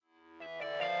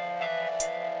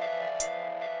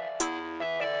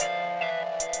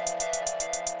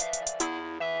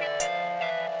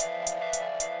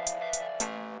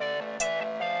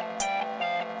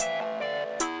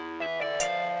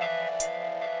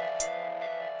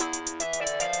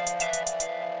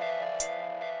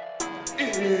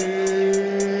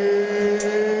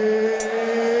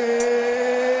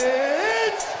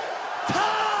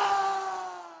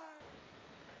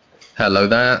Hello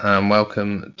there, and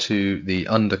welcome to the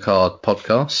Undercard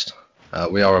podcast.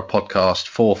 We are a podcast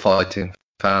for fighting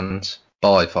fans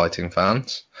by fighting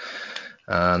fans,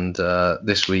 and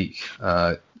this week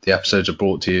the episodes are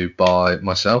brought to you by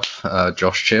myself,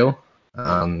 Josh Chill,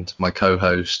 and my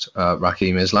co-host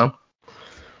Rakeem Islam.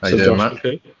 How you doing, Matt?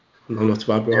 Okay. I'm not too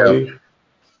bad, bro. How are you?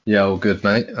 Yeah, all good,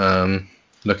 mate.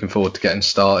 Looking forward to getting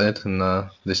started and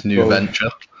this new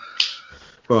venture.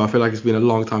 Well, I feel like it's been a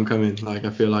long time coming. I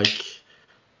feel like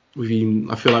we've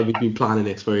been planning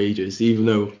this for ages, even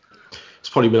though it's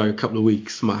probably been like a couple of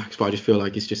weeks max. But I just feel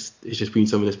like it's just been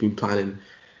something that's been planning,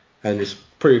 and it's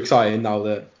pretty exciting now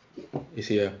that it's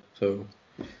here. So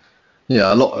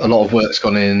yeah, a lot of work's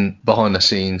gone in behind the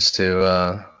scenes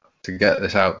to get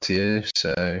this out to you.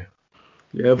 So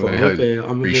yeah, but we hope you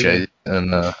appreciate it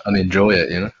and enjoy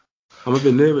it. You know, I'm a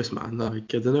bit nervous, man.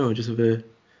 Like, I don't know, I'm just a bit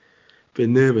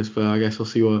nervous, but I guess we'll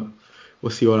see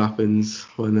what happens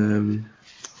when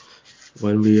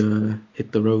we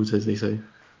hit the roads, as they say.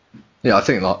 Yeah, I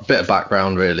think like a bit of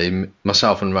background really.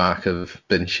 Myself and Rack have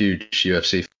been huge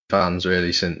UFC fans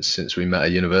really since we met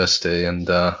at university, and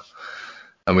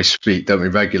we speak, don't we,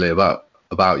 regularly about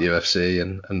UFC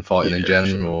and fighting in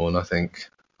general. Sure. And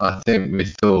I think we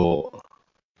thought,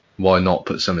 why not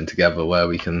put something together where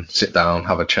we can sit down,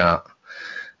 have a chat,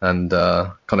 and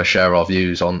kind of share our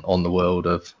views on the world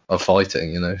of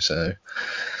fighting, you know. So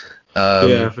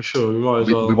yeah, for sure. We might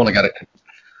as well. We want to get it.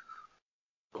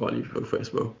 Quite you go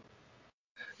first, bro.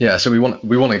 Yeah, so we want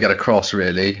to get across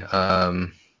really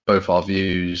both our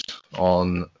views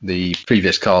on the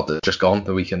previous card that's just gone,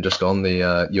 the weekend just gone, the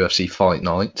UFC Fight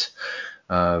Night,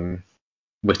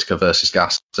 Whittaker versus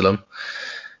Gastelum,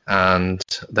 and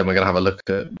then we're going to have a look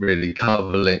at really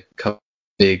cover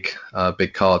big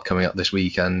card coming up this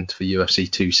weekend for UFC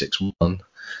 261.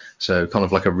 So kind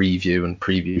of like a review and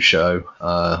preview show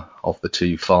of the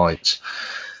two fight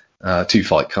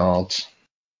cards.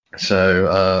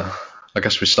 So I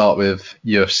guess we start with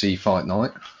UFC Fight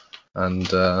Night, and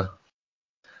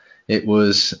it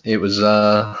was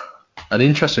an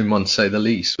interesting one to say the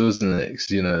least, wasn't it?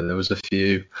 'Cause, you know, there was a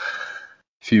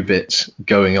few bits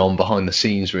going on behind the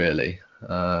scenes really,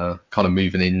 kind of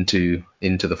moving into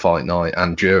the fight night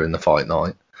and during the fight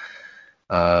night.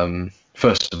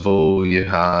 First of all, you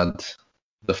had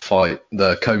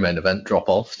the co-main event drop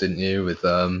off, didn't you? With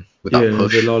that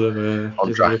push. There's a lot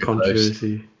of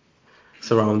controversy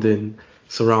surrounding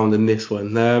this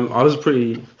one. I was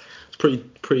pretty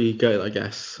good, I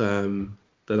guess,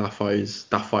 that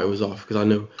fight was off, because I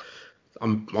know I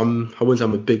wouldn't say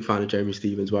I'm a big fan of Jeremy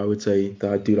Stephens, but I would say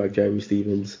that I do like Jeremy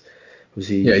Stephens.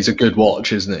 Yeah, he's a good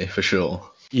watch, isn't he, for sure?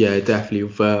 Yeah, definitely.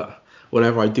 But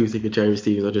whenever I do think of Jeremy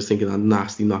Stephens, I just think of that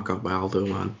nasty knockout by Aldo,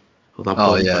 man. Or that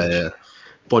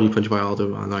body punch by Aldo,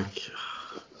 man. Like,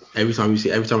 every time I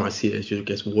see it, it just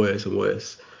gets worse and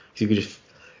worse. You can just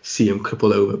see him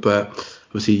cripple over. But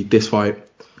obviously, this fight,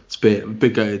 it's a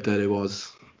bit gutted that it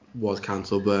was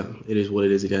cancelled, but it is what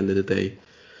it is at the end of the day.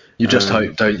 You just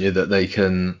hope, don't you, that they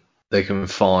can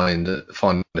find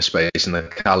a space in the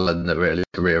calendar really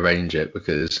to rearrange it,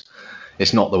 because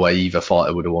it's not the way either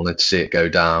fighter would have wanted to see it go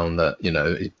down. That, you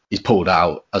know, he's pulled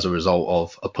out as a result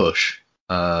of a push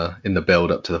in the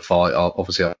build up to the fight,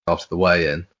 obviously after the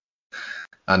weigh-in,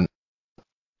 and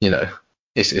you know,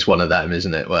 it's one of them,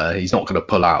 isn't it, where he's not going to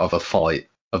pull out of a fight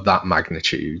of that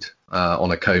magnitude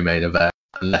on a co-main event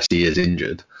unless he is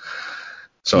injured.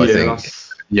 So I think,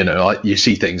 you know, you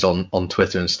see things on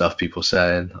Twitter and stuff, people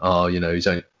saying, oh, you know,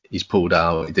 he's pulled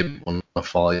out, he didn't want to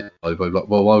fight, blah, blah, blah.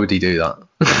 Well, why would he do that?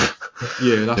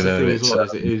 Yeah, that's the thing as well.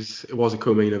 It was a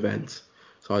co-main event,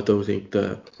 so I don't think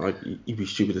that, like, he'd be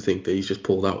stupid to think that he's just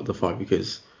pulled out of the fight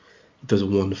because he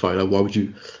doesn't want to fight. Like, why would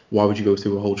you go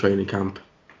through a whole training camp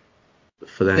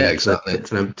for them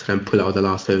to then pull out of the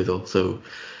last hurdle? So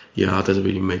yeah, that doesn't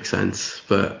really make sense.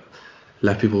 But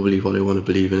let people believe what they want to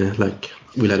believe in it. Like,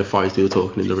 we let the fighters do the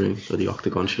talking in the ring, or the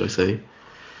octagon, should I say?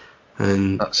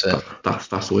 And that's it. That's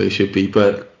the way it should be.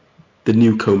 But the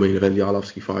new co-main event, the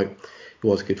Arlovski fight, it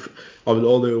was good.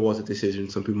 Although it was a decision,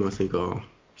 some people might think, oh,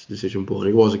 it's a decision born.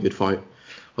 It was a good fight.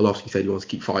 Arlovski said he wants to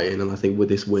keep fighting, and I think with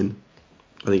this win,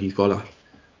 I think he's got that.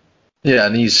 Yeah,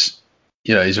 and he's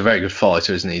a very good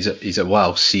fighter, isn't he? He's a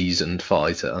well-seasoned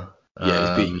fighter.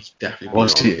 Yeah, he's definitely.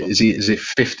 Is it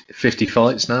 50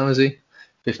 fights now? Is he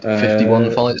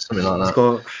 51 fights, something like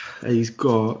that? He's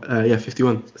got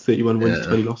 51, 31 wins,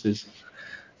 20 losses.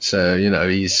 So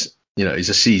he's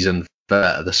a seasoned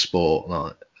vet of the sport,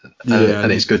 like,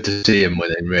 and it's good to see him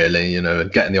winning, really,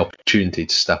 and getting the opportunity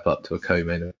to step up to a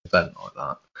co-main event like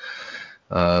that.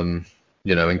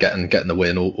 And getting the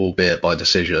win, albeit by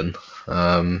decision.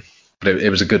 But it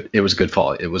was a good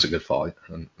fight. It was a good fight,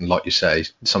 and like you say,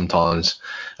 sometimes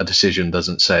a decision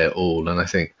doesn't say it all, and I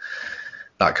think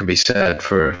that can be said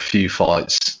for a few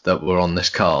fights that were on this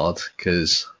card,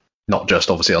 because not just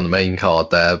obviously on the main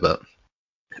card there, but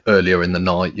earlier in the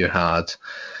night you had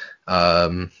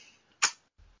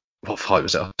what fight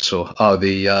was it I saw? Oh,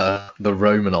 the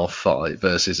Romanov fight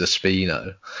versus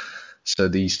Espino. So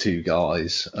these two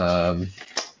guys, both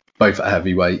at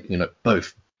heavyweight,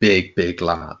 both big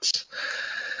lads.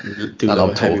 And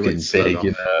I'm talking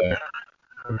big,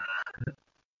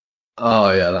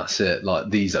 Oh yeah, that's it. Like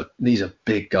these are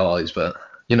big guys, but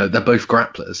they're both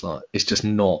grapplers. Like it's just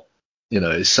not,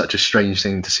 it's such a strange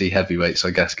thing to see heavyweights,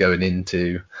 I guess, going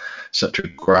into such a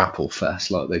grapple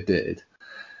fest like they did.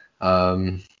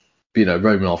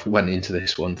 Romanov went into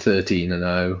this one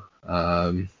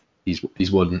 13-0.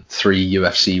 He's won 3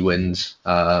 UFC wins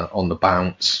on the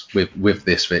bounce with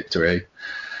this victory.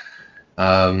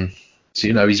 So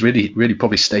he's really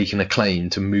probably staking a claim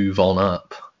to move on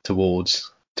up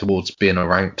towards being a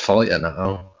ranked fighter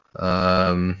now.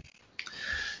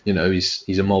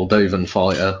 He's a Moldovan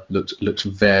fighter. Looks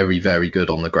very, very good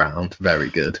on the ground. Very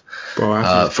good.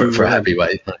 Bro, for a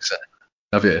heavyweight. Like I said.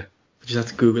 Have you? I just had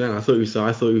to Google it. I thought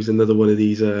he was another one of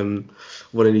these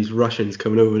Russians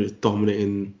coming over and just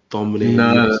dominating.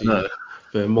 No.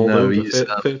 But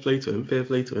Moldova, fair play to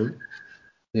him.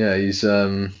 Yeah, he's.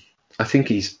 I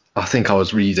think I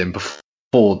was reading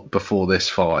before this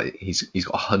fight. He's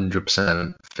got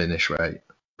 100% finish rate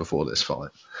before this fight.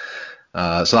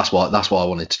 So that's why I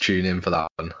wanted to tune in for that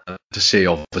one, to see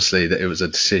obviously that it was a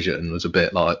decision. Was a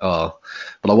bit like but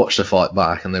I watched the fight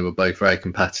back and they were both very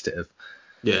competitive.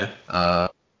 Yeah.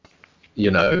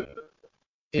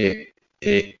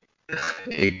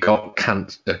 It got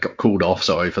called off.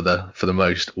 Sorry, for the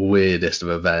most weirdest of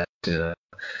events.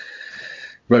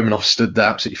 Romanov stood there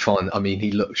absolutely fine. I mean,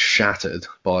 he looked shattered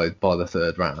by the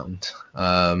third round.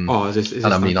 I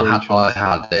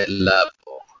had it level.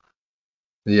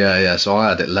 Yeah. So I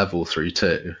had it level through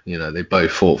two. They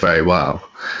both fought very well,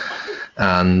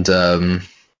 and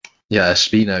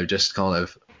Espino just kind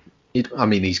of.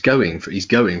 He's going for his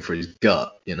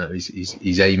gut.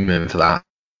 He's aiming for that,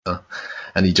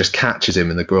 and he just catches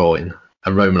him in the groin,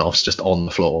 and Romanov's just on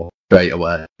the floor straight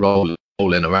away, rolling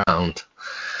around.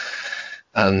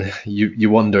 And you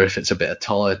wonder if it's a bit of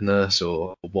tiredness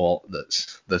or what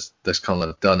that's kind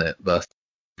of done it, but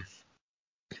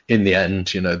in the end,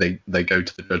 they go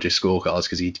to the judges' scorecards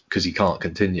because he can't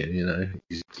continue.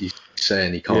 He's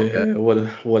saying he can't go, and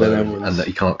that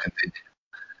he can't continue.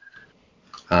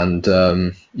 And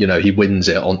he wins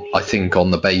it on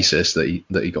the basis that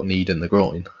he got kneed in the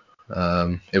groin.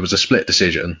 It was a split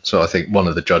decision, so I think one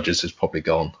of the judges has probably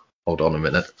gone, hold on a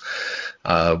minute,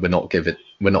 we're not giving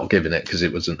it because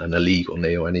it wasn't an illegal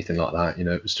knee or anything like that.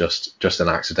 It was just an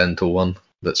accidental one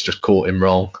that's just caught him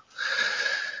wrong.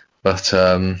 But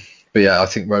yeah, I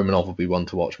think Romanov will be one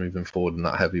to watch moving forward in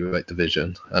that heavyweight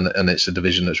division, and it's a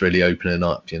division that's really opening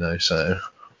up. So.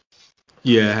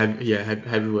 Yeah,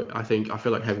 heavyweight. I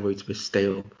feel like heavyweight's a bit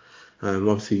stale.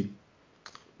 Obviously,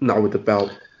 now with the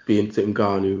belt being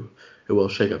Ngannou, it will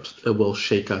shake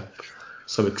up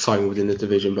some excitement within the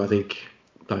division. But I think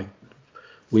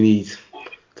the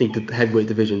heavyweight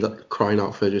division's crying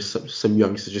out for just some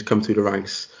youngsters to just come through the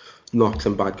ranks, knock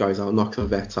some bad guys out, knock some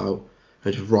vets out,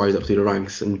 and just rise up through the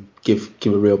ranks and give a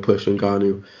real push to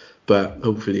Ngannou. But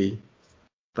hopefully,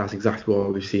 that's exactly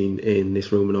what we've seen in this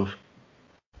Romanov.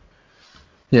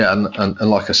 Yeah, and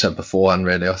like I said before, and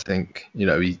really, I think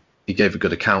he gave a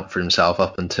good account for himself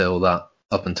up until that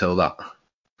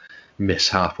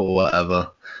mishap or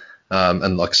whatever,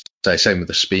 and like I say, same with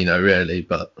the Espino really,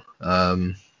 but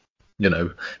being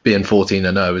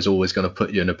 14-0 is always going to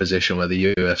put you in a position where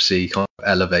the UFC can't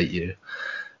elevate you,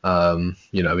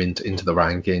 into the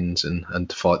rankings and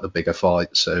to fight the bigger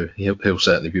fights. So he'll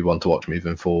certainly be one to watch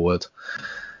moving forward.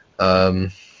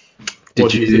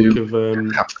 Did you think of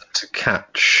happen to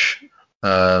catch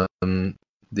the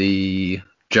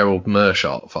Gerald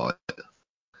Meerschaert fight?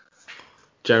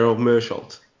 Gerald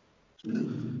Meerschaert?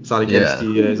 Is that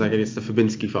against the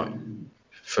Fabinski fight?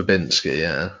 Fabinski,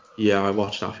 yeah. Yeah, I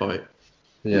watched that fight.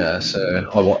 Yeah, so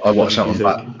I watched that one.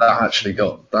 That actually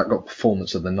got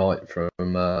performance of the night from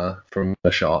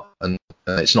Meerschaert, and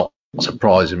it's not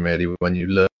surprising really when you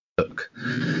look.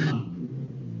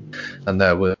 And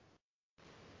there were.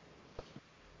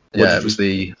 Yeah, it was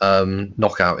the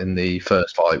knockout in the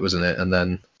first fight, wasn't it? And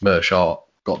then Meerschaert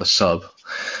got the sub,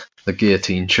 the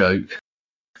guillotine choke.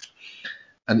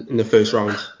 and in the first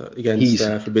round against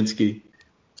Fabinski.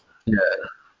 Yeah.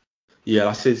 Yeah,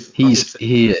 that's his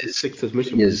sixth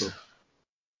submission win, bro.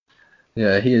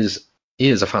 Yeah, he is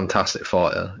a fantastic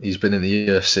fighter. He's been in the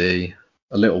UFC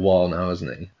a little while now,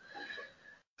 hasn't he?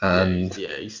 And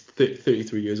he's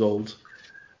 33 years old.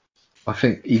 I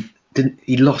think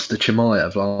he lost to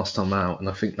Chimaev last time out, and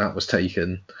I think that was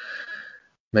taken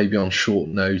maybe on short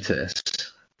notice.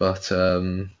 But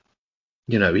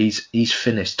he's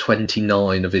finished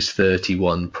 29 of his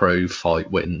 31 pro fight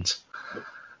wins.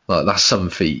 Like, that's some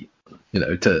feat,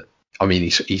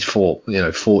 he's fought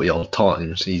 40 odd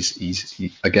times.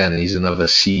 He's another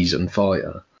seasoned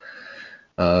fighter.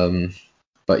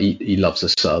 But he loves a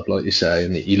sub, like you say,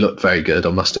 and he looked very good.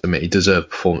 I must admit, he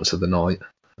deserved performance of the night.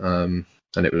 And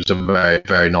it was a very,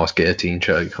 very nice guillotine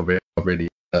choke. I really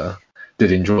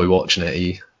did enjoy watching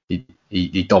it.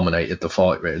 He dominated the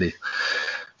fight, really,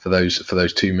 for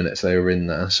those 2 minutes they were in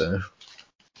there. So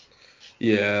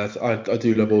yeah, I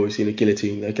do love always seeing a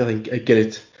guillotine. Like, I think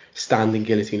a standing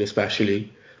guillotine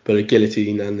especially, but a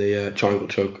guillotine and the triangle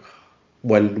choke,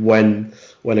 when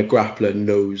a grappler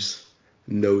knows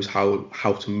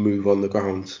how to move on the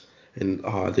ground, and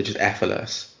they're just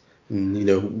effortless.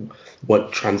 And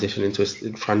what transition into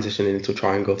a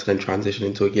triangle to then transition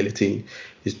into a guillotine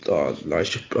is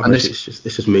it's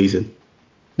just amazing.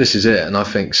 This is it, and I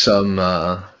think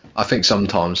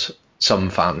sometimes some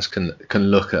fans can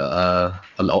look at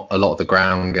a lot of the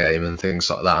ground game and things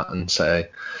like that and say,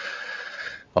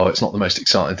 oh, it's not the most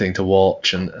exciting thing to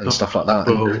watch and stuff like that.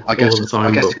 And I guess it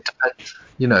depends.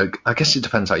 I guess it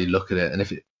depends how you look at it, and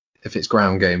if it's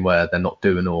ground game where they're not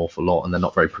doing an awful lot and they're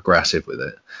not very progressive with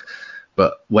it.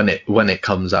 But when it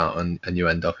comes out and you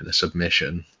end up in a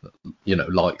submission,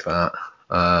 like that,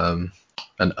 and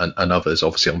others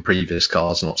obviously on previous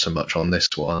cards, not so much on this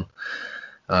one,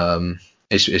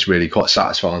 it's really quite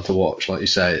satisfying to watch. Like you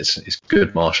say, it's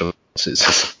good martial arts.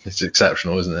 It's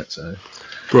exceptional, isn't it? So,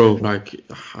 bro, like,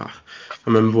 I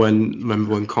remember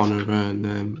when Conor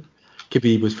and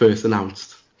Khabib was first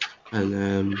announced,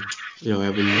 and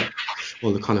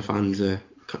all the Conor fans are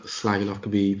slagging off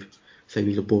Khabib, saying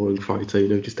he's a boring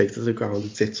fighter, just takes to the ground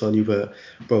and sits on you. But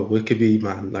bro, with Khabib,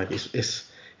 man, like, it's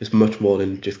much more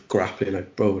than just grappling.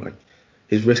 Like, bro, like,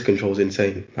 his wrist control is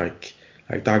insane. Like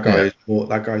that guy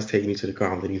that guy's taking you to the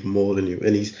ground, and he's more than you.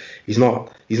 And he's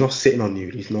not sitting on you.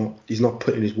 He's not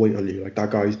putting his weight on you. Like,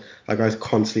 that guy's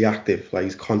constantly active. Like,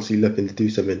 he's constantly looking to do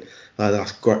something. Whether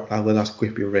that's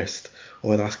grip your wrist,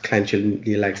 or whether that's clenching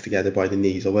your legs together by the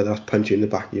knees, or whether that's punch you in the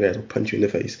back of your head or punch you in the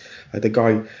face. Like,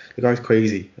 the guy's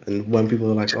crazy. And when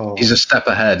people are like, oh, he's a step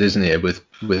ahead, isn't he, with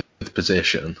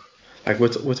position. Like, we're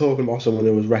talking about someone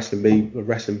who was wrestling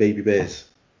baby bears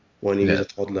when he was a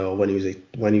toddler, or when he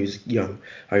was young.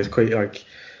 Like, it's crazy. Like,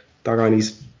 that guy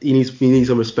needs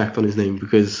some respect on his name,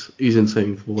 because he's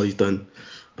insane for what he's done.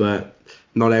 But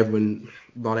not everyone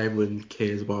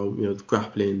cares about the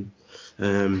grappling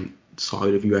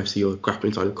side of UFC, or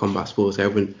grappling side of combat sports.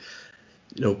 Everyone,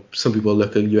 some people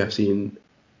look at UFC and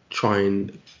try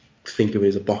and think of it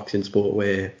as a boxing sport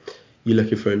where you're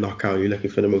looking for a knockout, you're looking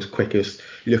for the quickest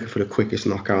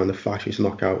knockout and the flashiest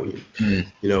knockout.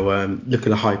 Look at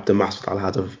the hype that Masvidal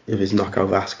had of his knockout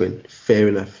of Askren. Fair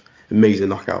enough, amazing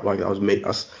knockout. Like,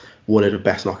 that's one of the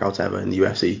best knockouts ever in the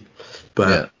UFC.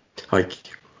 But like,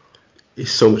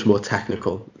 it's so much more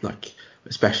technical. Like,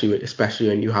 especially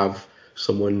when you have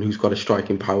someone who's got a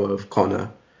striking power of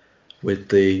Conor with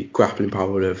the grappling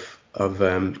power of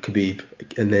Khabib,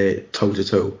 and they're toe to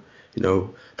toe.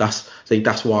 I think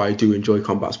that's why I do enjoy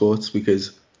combat sports,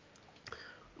 because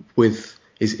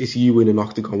it's you in an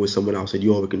octagon with someone else, and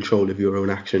you're in control of your own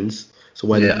actions. So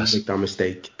whether you make that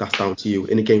mistake, that's down to you.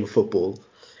 In a game of football,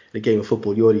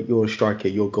 you're a striker.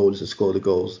 Your goal is to score the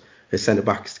goals. A centre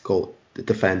back's goal, the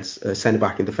defence. Centre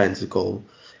back in defence's goal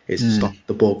is to stop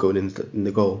the ball going in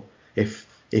the goal. If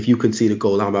you concede a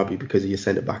goal, that might be because of your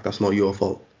centre back. That's not your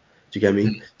fault. Do you get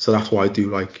me? So that's why I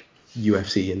do like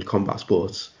UFC and combat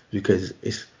sports, because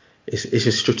it's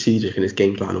just strategic in its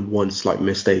game plan, and one slight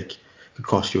mistake could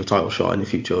cost you a title shot in the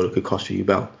future, or it could cost you your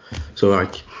belt. So,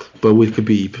 like, but with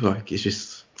Khabib, like, it's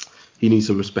just, he needs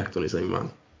some respect on his name,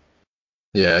 man.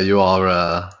 Yeah, you are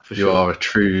a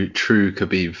true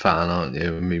Khabib fan, aren't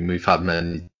you? I mean, we've had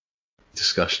many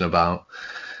discussion about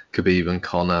Khabib and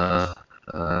Conor,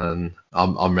 and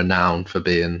I'm renowned for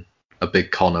being a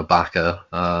big Conor backer,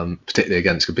 particularly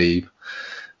against Khabib.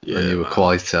 Yeah, and you were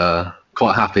quite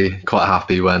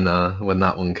happy when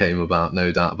that one came about,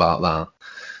 no doubt about that.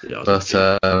 Yeah, but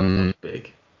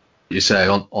big. You say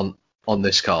on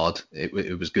this card,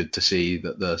 it was good to see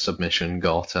that the submission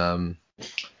got the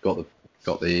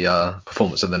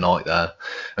performance of the night there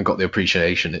and got the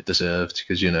appreciation it deserved,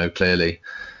 because clearly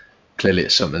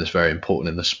it's something that's very important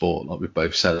in the sport, like we've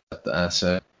both said there.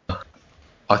 So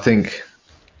I think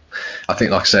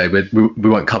like I say, we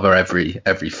won't cover every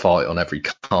fight on every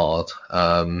card,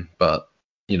 but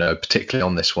particularly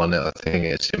on this one, I think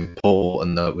it's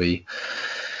important that we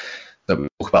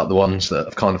talk about the ones that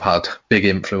have kind of had big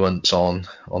influence on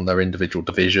their individual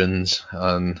divisions.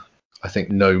 And I think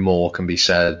no more can be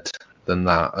said than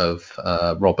that of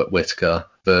Robert Whittaker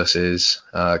versus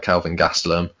Calvin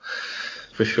Gastelum.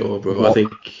 For sure, bro.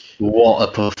 What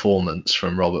a performance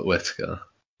from Robert Whittaker.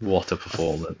 What a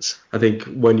performance. I think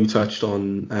when you touched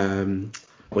on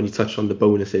the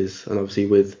bonuses, and obviously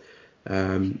with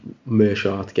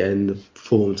Meerschaert getting the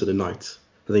performance of the night,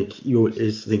 I think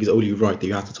it's only right that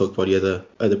you have to talk about the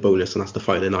other bonus, and that's the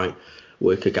fight of the night,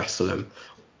 Whittaker Gastelum.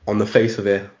 On the face of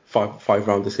it, five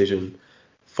round decision,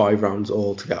 5 rounds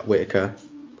all to get Whittaker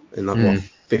in that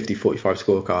 50-45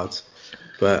 scorecards.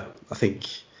 But I think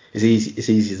it's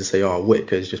easy to say, oh,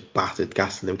 Whittaker's just battered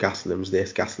Gastelum. Gastelum's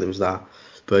this, Gastelum's that.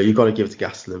 But you've got to give it to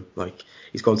Gastelum. Like,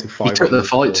 he's gone through 5 rounds. He took the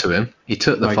fight to him. He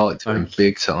took the fight to him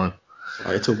big time.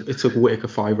 It took Whittaker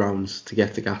 5 rounds to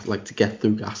get to get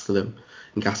through Gastelum,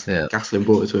 and Gastelum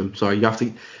brought it to him. So you have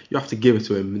to give it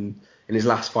to him. And in his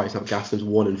last fights, now Gastelum's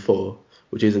 1-4,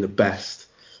 which isn't the best,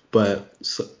 but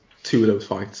 2 of those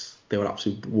fights they were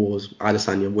absolute wars,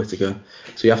 Adesanya and Whittaker.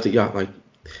 So you have to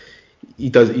he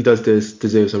does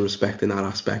deserve some respect in that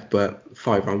aspect, but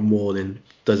 5 round warning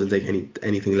doesn't take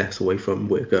anything less away from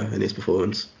Whittaker and his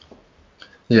performance.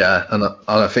 Yeah, and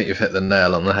I think you've hit the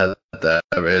nail on the head there,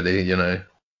 really. I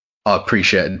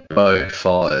appreciated both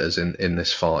fighters in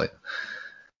this fight,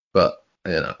 but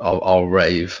I'll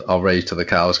rave to the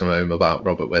cows come home about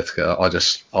Robert Whittaker.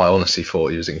 I honestly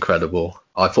thought he was incredible.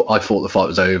 I thought the fight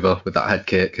was over with that head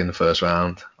kick in the first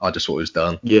round. I just thought it was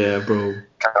done. Yeah, bro.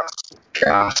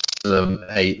 Gastelum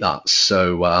ate that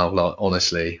so well. Like,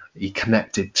 honestly, he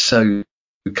connected so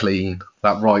clean.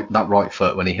 That right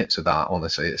foot when he hits with that,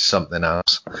 honestly, it's something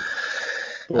else.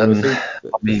 Well, the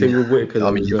thing with Whittaker,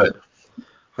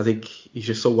 I think he's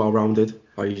just so well rounded.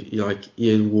 He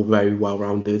is very well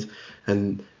rounded,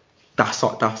 and that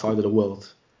side of the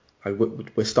world,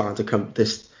 we're starting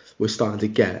to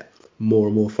get more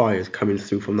and more fighters coming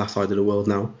through from that side of the world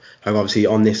now. Like, obviously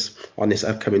on this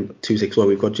upcoming 261,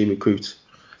 we've got Jimmy Crute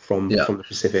from the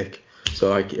Pacific.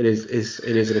 So it is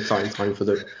an exciting time for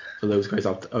those guys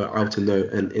out in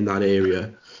that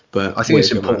area. But I think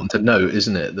it's important to note,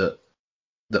 isn't it, that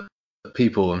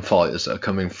people and fighters that are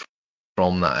coming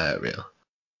from that area,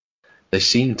 they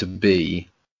seem to be,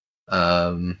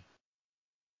 I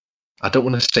don't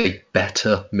want to say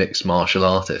better mixed martial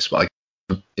artists, but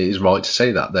it is right to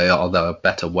say that they're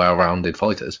better, well-rounded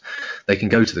fighters. They can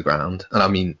go to the ground, and I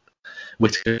mean,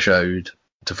 Whittaker showed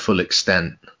to full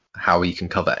extent how he can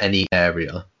cover any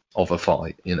area of a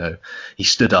fight. He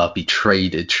stood up, he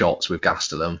traded shots with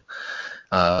Gastelum.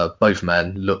 Both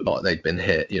men looked like they'd been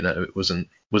hit. It wasn't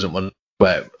one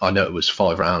where, I know it was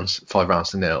 5 rounds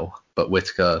to nil, but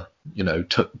Whittaker,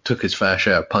 took his fair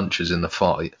share of punches in the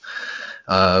fight.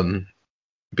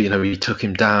 But he took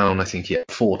him down. I think he had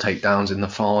 4 takedowns in the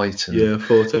fight. And,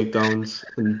 4 takedowns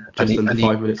in just under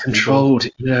 5 minutes. Controlled,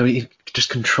 he just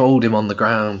controlled him on the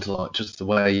ground, like just the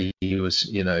way he was,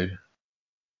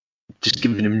 just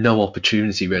giving him no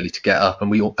opportunity really to get up.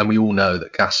 And we all know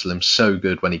that Gastelum's so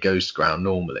good when he goes to ground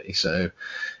normally. So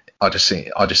I just think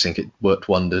it worked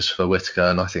wonders for Whittaker,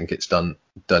 and I think it's done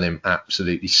him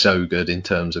absolutely so good in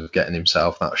terms of getting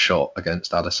himself that shot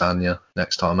against Adesanya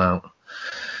next time out.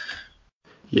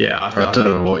 Yeah, I don't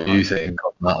know what you think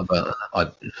on that, but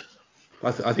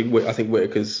I think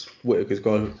Whittaker's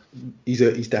got. He's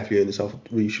definitely earned himself a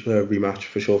rematch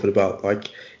for sure for the belt. Like,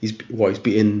 he's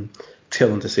beaten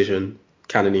Till on decision,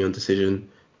 Cannonier on decision,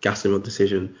 Gastelum on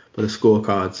decision. But the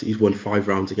scorecards, he's won 5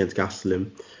 rounds against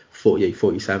Gastelum,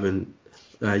 48-47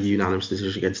 unanimous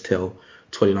decision against Till,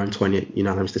 29-20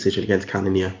 unanimous decision against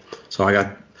Cannonier. So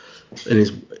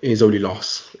his only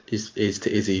loss is to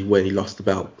Izzy when he lost the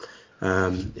belt.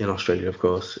 In Australia, of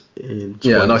course. And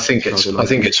I think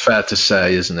it's fair to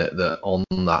say, isn't it, that on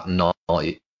that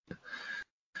night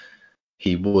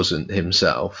he wasn't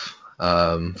himself.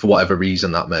 For whatever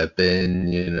reason that may have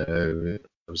been, there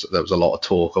was a lot of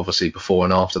talk, obviously, before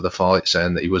and after the fight,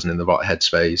 saying that he wasn't in the right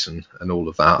headspace and all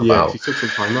of that. Yeah, he took some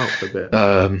time out for a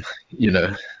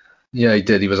bit. Yeah, he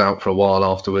did. He was out for a while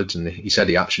afterwards, and he said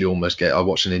he actually almost I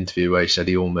watched an interview where he said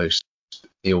he almost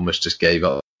just gave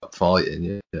up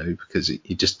fighting, because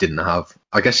he just didn't have.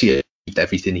 I guess he achieved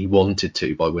everything he wanted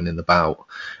to by winning the bout,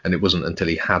 and it wasn't until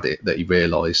he had it that he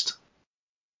realised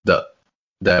that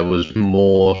there was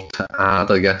more to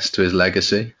add, I guess, to his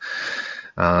legacy.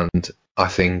 And I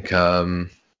think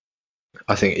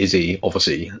Izzy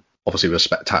obviously was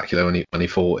spectacular when he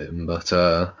fought him, but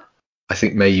I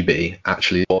think maybe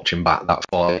actually watching back that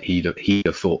fight, he'd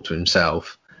have thought to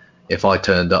himself, if I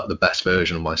turned up the best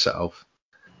version of myself,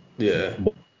 yeah,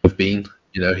 what would have been,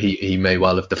 he may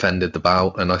well have defended the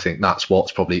bout, and I think that's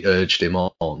what's probably urged him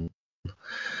on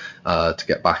to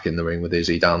get back in the ring with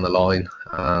Izzy down the line.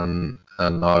 And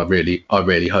I really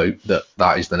hope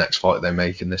that is the next fight they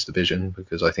make in this division,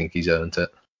 because I think he's earned it.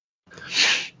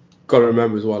 Got to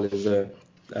remember as well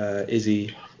is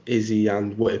Izzy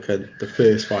and Whittaker, the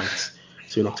first fight,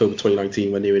 so in October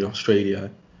 2019 when they were in Australia.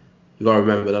 You got to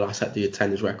remember that I set the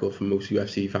attendance record for most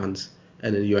UFC fans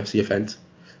in a UFC event,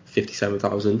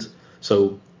 57,000.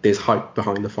 So there's hype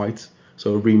behind the fight.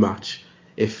 So a rematch,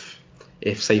 if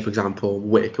say for example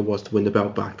Whittaker was to win the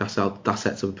belt back, that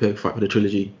sets up a perfect fight for the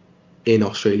trilogy in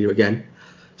Australia again.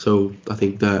 So I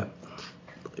think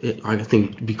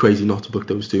it'd be crazy not to book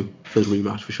those two for the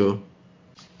rematch for sure.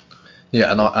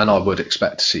 Yeah, and I would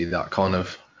expect to see that kind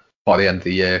of by the end of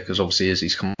the year, because obviously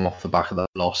Izzy's coming off the back of that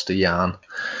loss to Jan,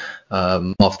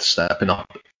 after stepping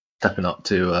up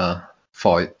to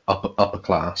fight upper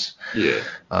class. Yeah.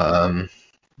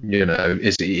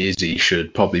 Izzy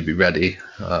should probably be ready.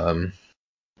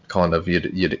 Kind of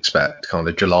you'd expect kind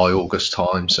of July, August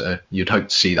time, so you'd hope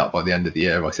to see that by the end of the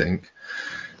year, I think,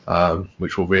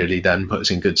 which will really then put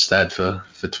us in good stead for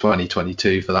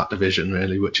 2022 for that division,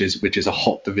 really, which is a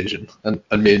hot division. And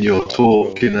me and your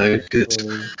talk, I'm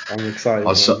excited. I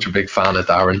was such a big fan of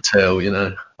Darren Till,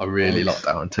 I really like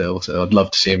Darren Till, so I'd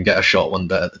love to see him get a shot one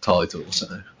day at the title.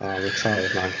 So I'm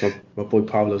excited, man. My boy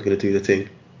Paolo's gonna do the thing.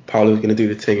 Paolo's gonna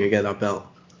do the thing and get that belt.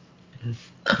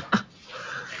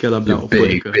 Get a belt.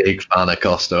 You're big fan of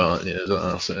Costa, aren't you, as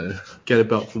well? So get a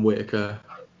belt from Whittaker,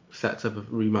 sets up a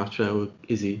rematch with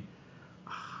Izzy.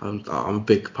 I'm a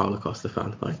big Paulo Costa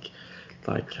fan. Like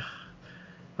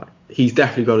he's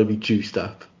definitely got to be juiced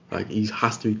up. Like he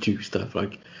has to be juiced up.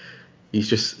 Like he's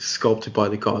just sculpted by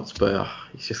the gods, but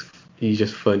he's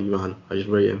just funny, man. I just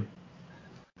rate him.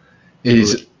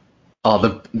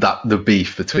 The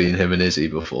beef between him and Izzy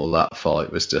before that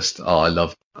fight was just, I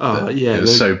loved it. Yeah, it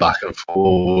was so back and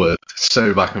forward,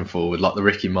 like the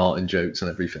Ricky Martin jokes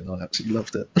and everything. I absolutely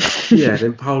loved it. Yeah,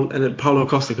 then Paulo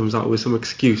Costa comes out with some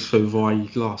excuse for why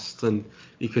he lost, and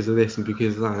because of this and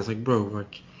because of that. It's like, bro,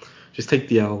 like, just take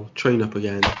the L, train up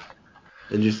again,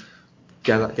 and just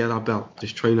get that belt.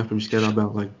 Just train up and just get that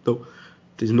belt. Like,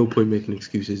 there's no point making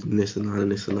excuses and this and that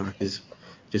and this and that, because it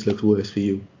just looks worse for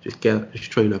you. Just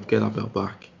train up, get that belt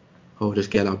back, or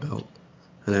just get that belt,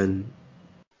 and then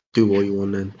do what you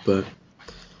want then. But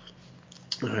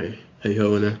alright, hey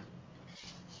ho, innit?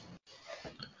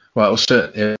 Well,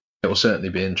 it will certainly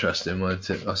be interesting, won't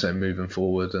it? I say moving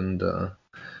forward, and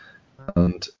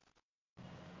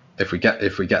if we get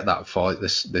that fight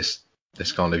this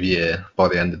kind of year, by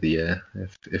the end of the year,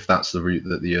 if that's the route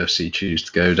that the UFC choose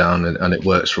to go down, and it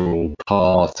works for all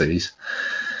parties,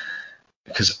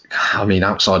 because I mean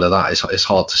outside of that, it's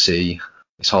hard to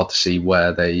see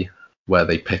where they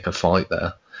pick a fight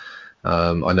there.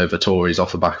 I know Vittori's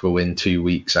off the back of a win 2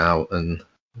 weeks out, and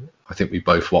I think we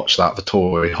both watched that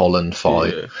Vittori Holland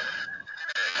fight. Yeah.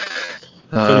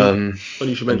 Funny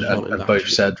you should mention Holland. And both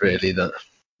said really that.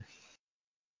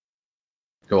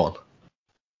 Go on.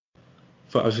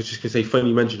 I was just gonna say, funny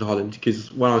you mentioned Holland,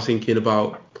 because when I was thinking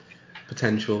about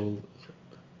potential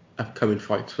upcoming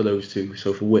fights for those two,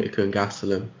 so for Whittaker and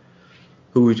Gastelum,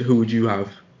 who would you have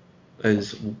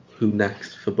as who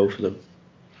next for both of them?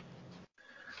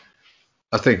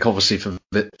 I think obviously for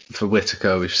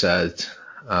Whittaker we've said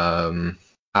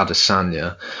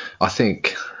Adesanya. I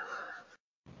think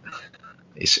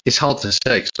it's hard to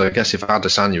say, because I guess if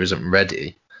Adesanya isn't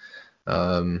ready,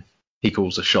 he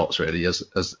calls the shots really as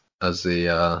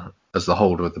the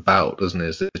holder of the belt, doesn't he?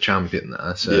 As the champion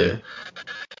there. So yeah.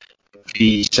 If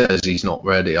he says he's not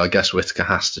ready, I guess Whittaker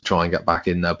has to try and get back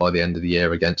in there by the end of the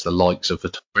year against the likes of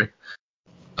Vittori.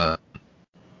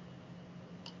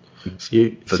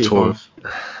 Vittori,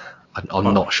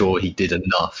 I'm not sure he did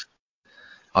enough.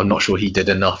 I'm not sure he did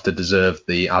enough to deserve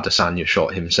the Adesanya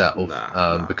shot himself.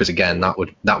 Because again, that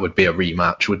would be a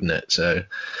rematch, wouldn't it? So,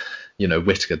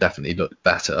 Whittaker definitely looked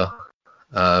better.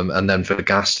 And then for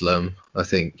Gastelum, I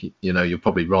think you're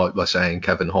probably right by saying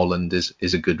Kevin Holland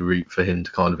is a good route for him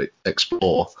to kind of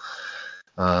explore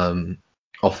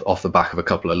off the back of a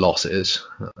couple of losses.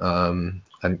 And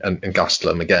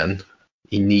Gastelum again,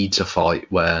 he needs a fight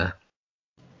where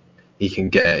he can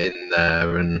get in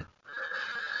there and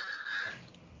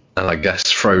I guess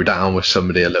throw down with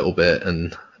somebody a little bit,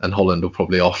 and Holland will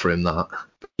probably offer him that.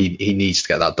 he needs to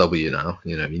get that W now.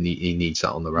 You know, he needs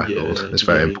that on the record. Yeah, It's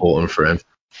very important for him.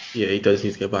 Yeah, he does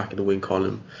need to get back in the win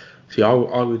column. See, I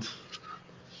would,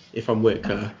 if I'm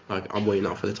Whittaker, like I'm waiting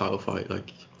out for the title fight.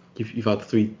 Like you've had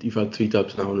three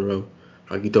dubs now in a row.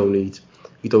 Like you don't need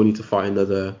to fight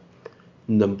another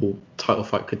number title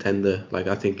fight contender. Like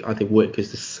I think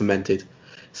Whittaker's just cemented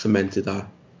that.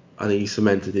 I think he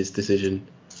cemented his decision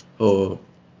or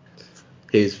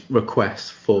his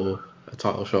request for a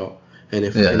title shot. And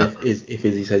if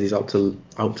Izzy says he's out till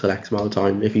X amount of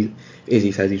time, if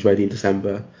Izzy says he's ready in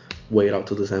December, wait out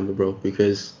till December, bro.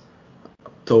 Because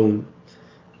don't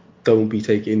be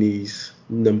taking these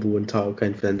number one title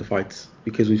contender fights,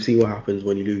 because we've seen what happens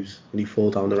when you lose, when you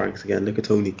fall down the ranks again. Look at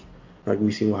Tony. Like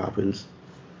we've seen what happens,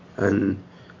 and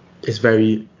it's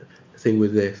the thing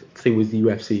with the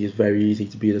UFC is very easy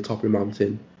to be at the top of the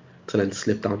mountain, to then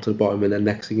slip down to the bottom, and then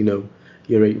next thing you know,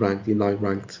 you're 8 ranked, you're 9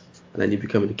 ranked, and then you're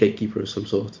becoming a gatekeeper of some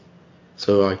sort.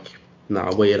 So like,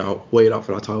 wait it out for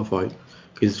that title fight,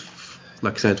 because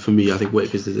like I said, for me, I think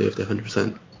Whittaker's deserved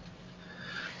 100%.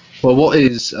 Well, what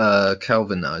is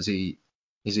Kelvin now? Is he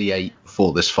 8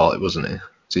 before this fight, wasn't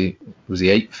he? Was he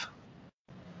 8th?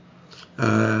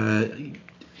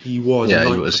 He was. Yeah,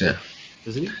 9th, he was. Yeah.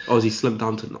 Isn't he? Or is he slipped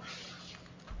down to 9th?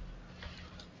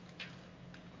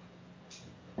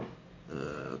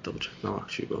 Double check now,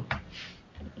 actually, bro.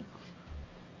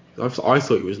 I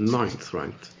thought he was 9th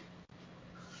ranked,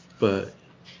 but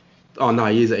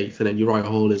he is 8th, and then Uriah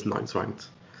Hall is 9th ranked.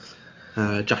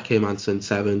 Jack Hermanson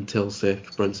 7, Till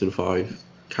 6, Brunson 5,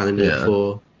 Cannonier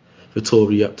 4,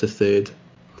 Vittori up to 3rd,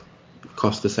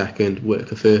 Costa 2nd,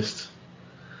 Whittaker 1st.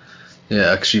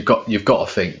 Yeah, because you've got to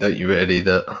think that you really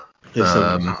that there's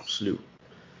an absolute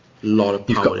lot of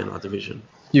power in that division.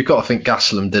 You've got to think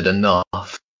Gastelum did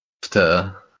enough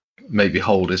to maybe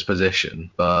hold his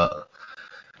position, but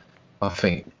I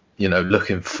think, you know,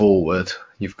 looking forward,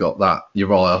 you've got that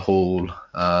Uriah Hall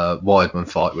Weidman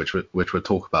fight, which we'll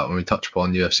talk about when we touch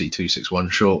upon UFC 261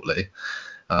 shortly.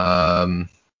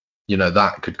 You know,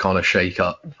 that could kind of shake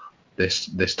up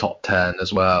this top 10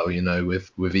 as well, you know,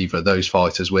 with either of those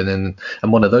fighters winning,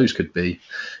 and one of those could be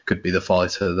the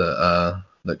fighter that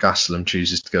Gastelum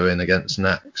chooses to go in against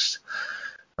next.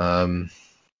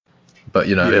 But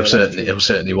you know, he'll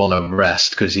certainly want to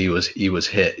rest, because he was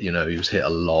hit. You know, he was hit a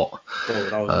lot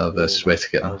versus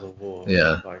Whittaker. That was a war.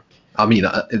 Yeah, I mean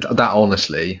that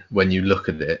honestly, when you look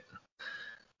at it,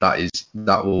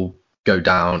 that will go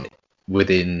down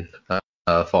within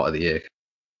fight of the year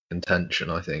contention,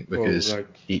 I think, because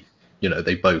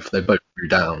they both drew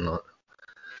down.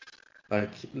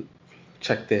 Like,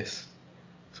 check this.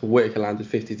 So Whittaker landed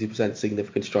 52%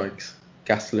 significant strikes.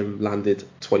 Gastelum landed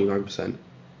 29%.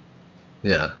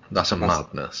 Yeah, that's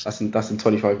madness. That's in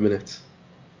 25 minutes.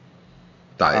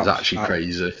 That is actually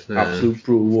crazy. Absolute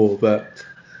brutal war. But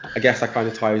I guess that kind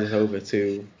of ties us over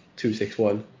to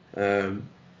 261.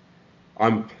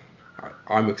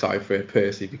 I'm excited for it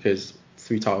personally, because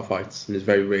 3 title fights, and it's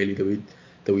very rarely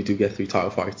that we do get 3 title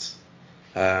fights.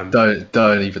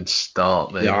 Don't even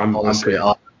start, mate. Yeah, honestly,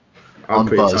 I'm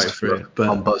pretty excited for it. But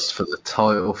I'm buzzed for the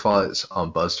title fights. I'm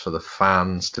buzzed for the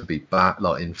fans to be back,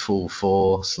 like in full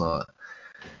force. Like,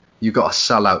 you've got a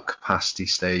sellout capacity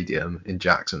stadium in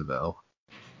Jacksonville.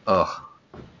 Oh.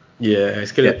 Yeah,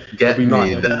 it's gonna get me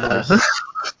there.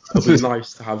 It'll be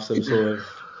nice to have some sort of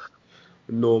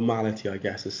normality, I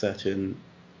guess, as such, and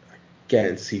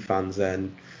getting to see fans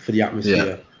then for the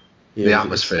atmosphere. Yeah. The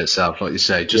atmosphere itself, like you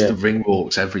say, just the ring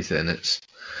walks, everything. And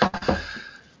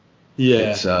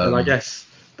I guess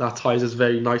that ties us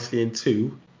very nicely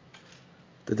into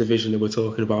the division that we're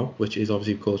talking about, which is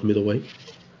obviously, of course, middleweight,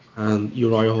 and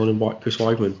Uriah Hall and Chris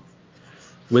Weidman.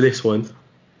 With this one,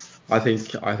 I think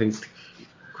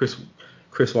Chris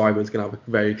Weidman's going to have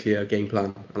a very clear game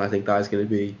plan, and I think that is going to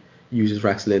be use his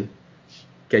wrestling,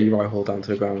 get Uriah Hall down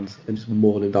to the ground and just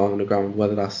maul him down on the ground,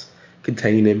 whether that's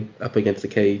contain him up against the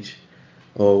cage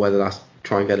or whether that's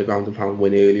try and get a ground and pound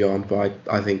win early on. But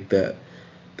I think that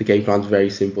the game plan's very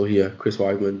simple here. Chris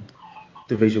Weidman,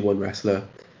 Division 1 wrestler,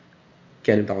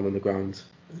 get him down on the ground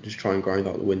and just try and grind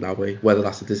out the win that way, whether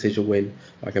that's a decision win,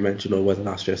 like I mentioned, or whether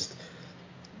that's just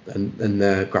and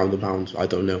ground and pound, I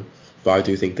don't know. But I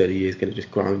do think that he is going to just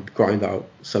grind out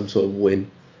some sort of win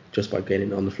just by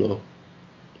getting on the floor.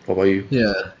 What about you?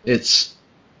 Yeah, it's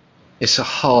a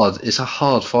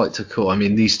hard fight to call. I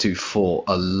mean, these two fought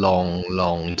a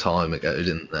long time ago,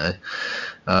 didn't they?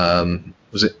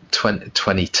 Was it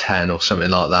 2010 or something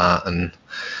like that? And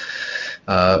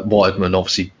Weidman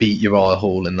obviously beat Uriah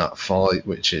Hall in that fight,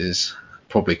 which is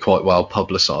probably quite well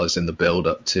publicised in the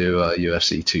build-up to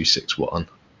UFC 261.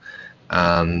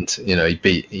 and he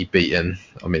beat him.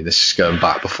 I mean, this is going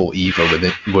back before either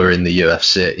were in the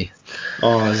UFC.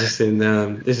 Oh, is this in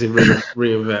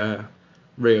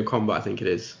Ring of Combat? I think it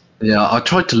is. Yeah, I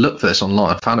tried to look for this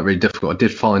online. I found it really difficult. I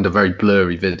did find a very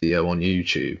blurry video on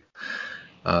YouTube.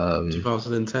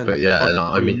 2010. But yeah,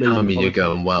 I mean, you're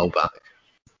going well back.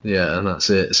 Yeah, and that's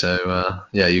it. So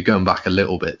you're going back a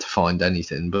little bit to find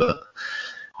anything. But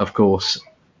of course,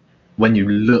 when you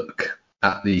look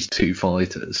at these two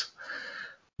fighters,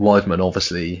 Weidman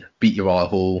obviously beat Uriah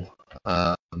Hall.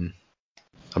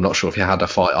 I'm not sure if he had a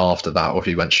fight after that or if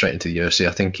he went straight into the UFC.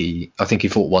 I think he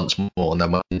fought once more and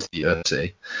then went into the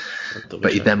UFC.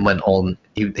 But he then went on.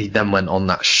 He then went on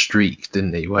that streak,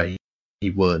 didn't he? Where he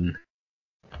won.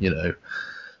 Was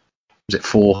it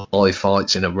 4 or 5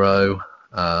 fights in a row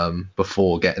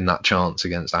before getting that chance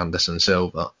against Anderson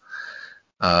Silva,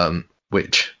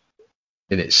 which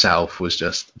in itself was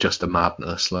just a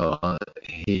madness. Like,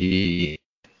 he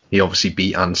obviously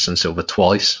beat Anderson Silva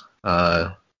twice.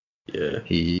 Yeah.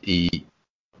 He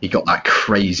got that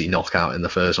crazy knockout in the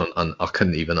first one, and I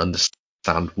couldn't even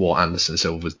understand what Anderson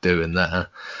Silva was doing there.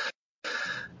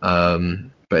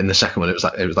 But in the second one, it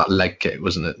was that leg kick,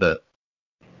 wasn't it? The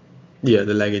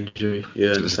leg injury.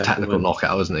 Yeah, it was a technical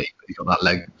knockout, wasn't it? He got that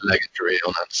leg injury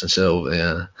on Anderson Silva.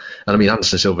 Yeah, and I mean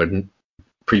Anderson Silva had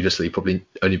previously probably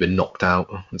only been knocked out,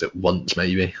 was it once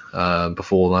maybe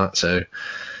before that? So.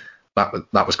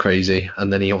 That was crazy,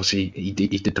 and then he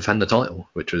did defend the title,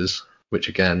 which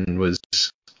again was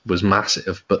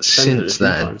massive. But since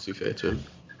then,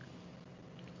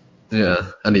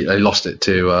 yeah, and he lost it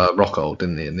to Rockhold,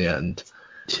 didn't he, in the end?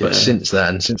 Yeah. But since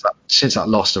that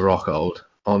loss to Rockhold,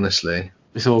 honestly,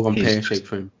 it's all gone pear-shaped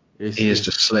for him. He has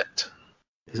just slipped.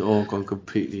 It's all gone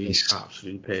completely,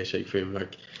 absolutely pear-shaped for him.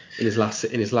 Like in his last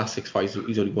 6 fights,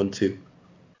 he's only won 2.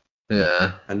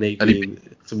 Yeah, and they've been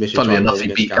submission. Funny enough,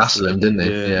 he beat Gastelum, didn't he?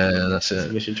 Yeah, that's it.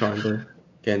 Submission triangle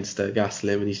against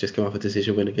Gastelum, and he's just come off a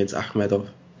decision win against Akhmedov,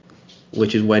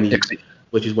 which is when he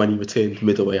returned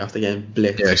middleweight after getting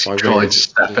blitzed. Yeah, he tried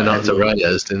stepping up to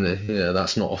Reyes, didn't he? Yeah,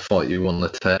 that's not a fight you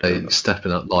want to take.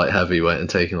 Stepping up light heavyweight and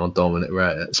taking on Dominic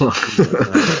Reyes.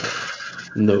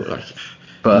 No,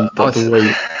 but the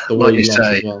way like you he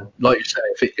say, as well. Like you say,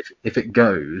 if it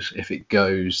goes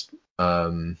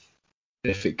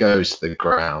to the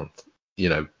ground,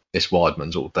 it's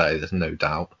Weidman's all day. There's no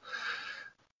doubt.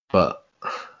 But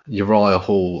Uriah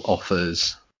Hall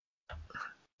offers.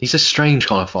 He's a strange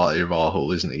kind of fighter, Uriah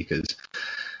Hall, isn't he? Because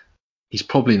he's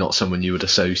probably not someone you would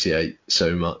associate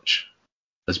so much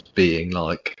as being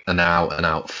like an out and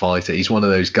out fighter. He's one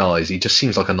of those guys. He just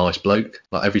seems like a nice bloke.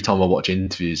 Like every time I watch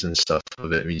interviews and stuff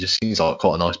of him, he just seems like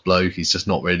quite a nice bloke. He's just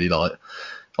not really like.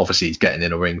 Obviously, he's getting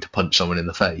in a ring to punch someone in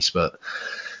the face, but.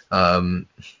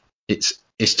 It's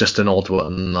just an odd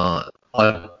one.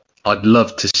 I'd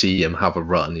love to see him have a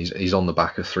run. He's on the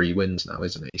back of 3 wins now,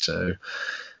 isn't he? So,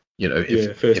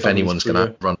 if anyone's going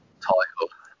to run the title,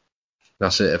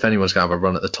 that's it. If anyone's going to have a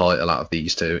run at the title out of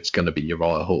these two, it's going to be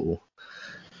Uriah Hall.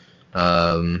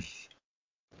 But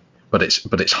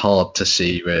it's hard to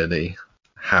see really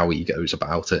how he goes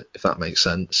about it, if that makes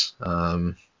sense.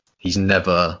 He's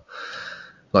never,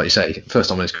 like you say, first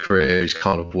time in his career, he's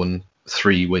kind of won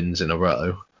 3 wins in a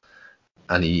row,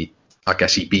 and I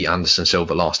guess he beat Anderson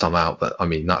Silva last time out, but I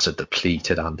mean that's a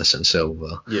depleted Anderson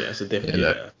Silva. Yeah, it's a different.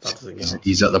 That doesn't count.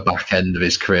 He's at the back end of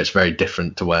his career. It's very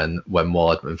different to when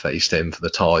Weidman faced him for the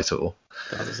title.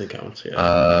 That doesn't count.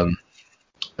 Yeah.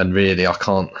 And really, I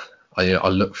can't. I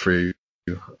look through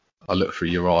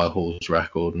Uriah Hall's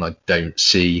record, and I don't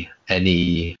see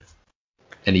any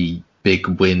big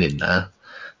win in there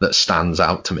that stands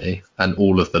out to me, and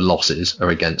all of the losses are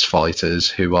against fighters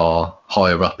who are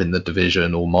higher up in the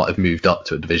division or might have moved up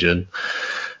to a division,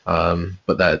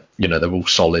 but they're all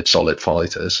solid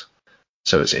fighters.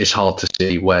 So it's hard to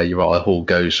see where Uriah Hall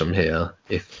goes from here.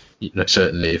 If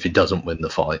certainly if he doesn't win the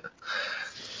fight.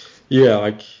 Yeah,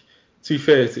 like to be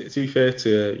fair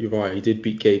to Uriah, he did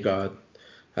beat Gegard,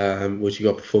 which he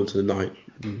got performed to the night.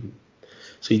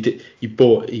 So he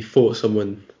fought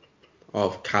someone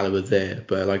of caliber there,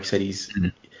 but like I said, he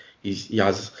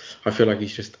has. I feel like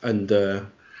he's just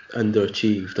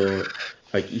underachieved, or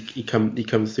like he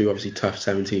comes through obviously tough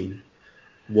 17,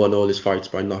 won all his fights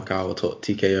by knockout or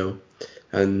TKO,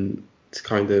 and it's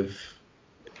kind of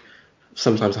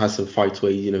sometimes has some fights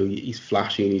where he's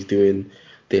flashy and he's doing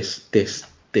this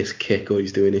kick or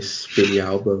he's doing this spinny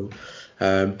elbow,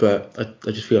 but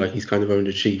I just feel like he's kind of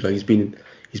underachieved. Like he's been.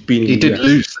 He did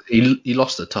lose. He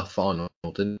lost a tough final,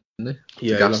 didn't he?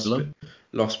 Yeah, Gastelum.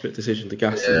 Lost split decision to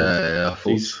Gastelum.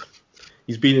 Yeah.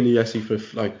 He's been in the UFC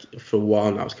for a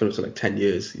while now. It's coming up to like 10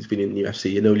 years. He's been in the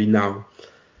UFC, and only now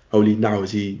Only now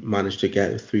has he managed to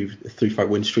get a three fight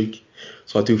win streak.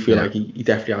 So I do feel like he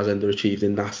definitely has underachieved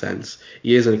in that sense.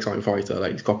 He is an exciting fighter.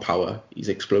 Like, he's got power, he's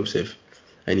explosive,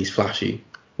 and he's flashy,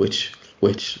 which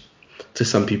to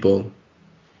some people,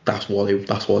 that's what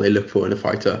they look for in a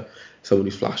fighter. Someone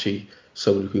who's flashy,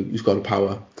 someone who's got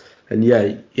power. And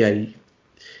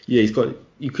he's got,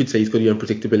 you could say he's got the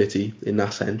unpredictability in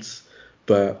that sense.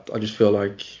 But I just feel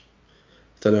like,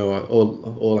 I don't know,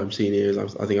 all I'm seeing here is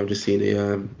I think I'm just seeing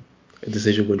a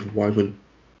decision win from Weidman.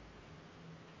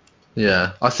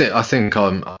 Yeah, I think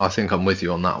I'm with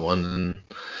you on that one, and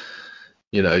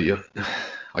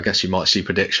I guess you might see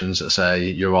predictions that say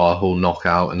Uriah Hall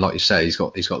knockout, and like you say, he's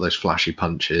got those flashy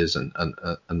punches and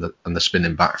the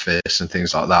spinning back fists and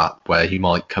things like that, where he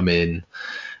might come in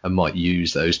and might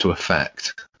use those to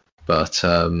effect. But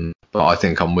I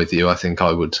think I'm with you. I think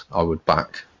I would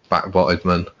back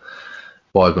Weidman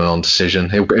on decision.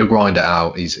 He'll grind it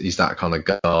out. He's that kind of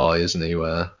guy, isn't he?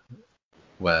 Where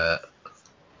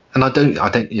and I don't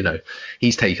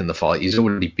he's taken the fight. He's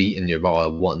already beaten Uriah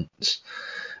once,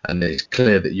 and it's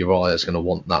clear that Uriah is going to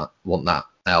want that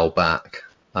L back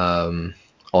on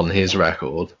his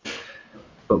record.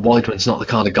 But Weidman's not the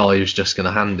kind of guy who's just going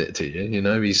to hand it to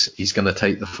you. He's going to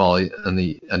take the fight, and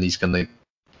he's going to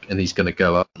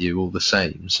go at you all the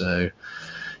same. So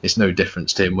it's no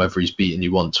difference to him whether he's beaten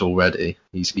you once already.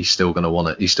 He's still going to want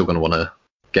it. He's still going to want to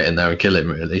get in there and kill him,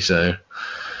 really. So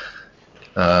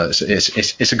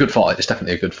it's a good fight. It's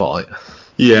definitely a good fight.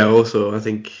 Yeah. Also, I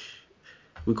think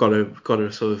we've got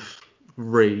to sort of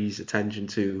raise attention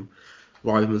to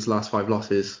Weidman's last 5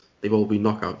 losses. They've all been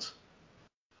knockouts.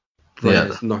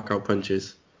 Knockout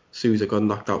punches. Souza got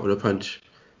knocked out with a punch.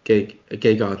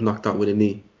 Gegard knocked out with a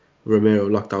knee. Romero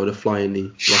knocked out with a flying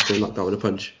knee. Rocco knocked out with a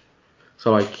punch.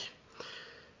 So, like,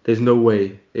 there's no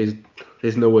way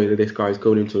that this guy's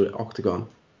going into an octagon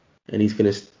and he's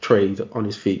going to trade on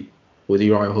his feet with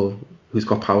Uriah Hall, who's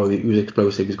got power, who's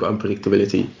explosive, who's got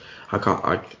unpredictability. I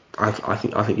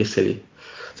think it's silly.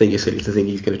 I think it's silly to think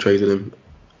he's going to trade with him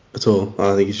at all.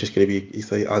 I think he's just going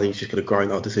to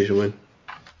grind out a decision win.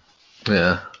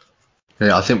 Yeah.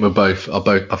 I think we're both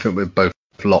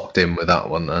locked in with that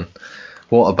one then.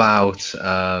 What about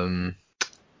at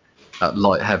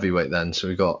light heavyweight then? So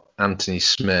we've got Anthony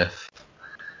Smith.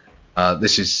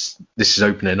 This is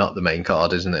opening up the main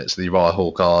card, isn't it? So the Uriah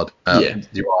Hall card. The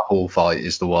Uriah Hall fight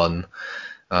is the one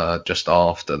just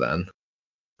after then.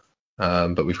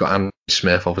 But we've got Anthony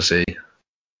Smith, obviously,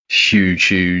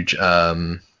 huge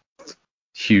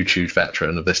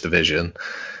veteran of this division,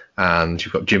 and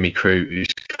you've got Jimmy Crute,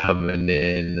 who's coming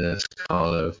in as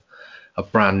kind of a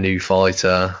brand new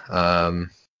fighter. I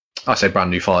say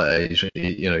brand new fighter.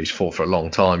 He's fought for a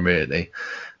long time, really,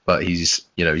 but he's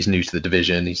new to the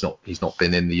division. He's not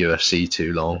been in the UFC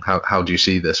too long. How do you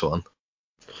see this one?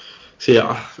 So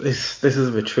yeah, this is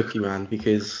a bit tricky, man,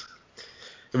 because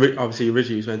obviously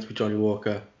originally it was meant to be Johnny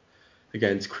Walker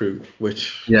against Crute,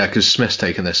 which because Smith's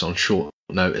taken this on short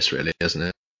notice, really, isn't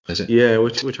it? Is it? Yeah,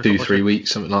 which 2-3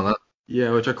 weeks, something like that.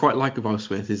 Yeah, which I quite like about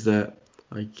Smith is that,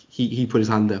 like, he put his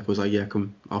hand up, was like, yeah,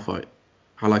 come, I'll fight.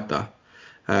 I like that.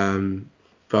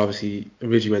 But obviously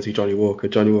originally meant to be Johnny Walker.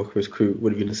 Johnny Walker as Crute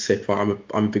would have been a sick fight.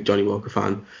 I'm a big Johnny Walker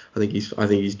fan. I think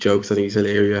he's jokes. I think he's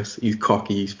hilarious. He's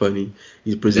cocky. He's funny.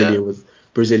 He's Brazilian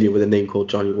with a name called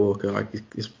Johnny Walker. Like,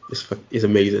 he's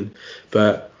amazing.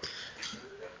 But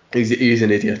he's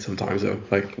an idiot sometimes though.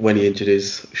 Like when he injured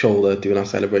his shoulder doing our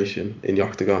celebration in the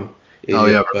octagon. Oh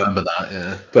yeah, I remember that.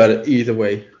 Yeah. But either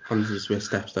way, Anthony Smith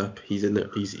steps up. He's in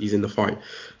the fight.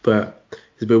 But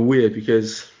it's a bit weird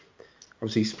because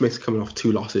obviously Smith's coming off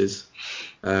 2 losses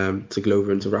to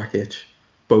Glover and to Rakic.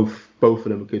 Both of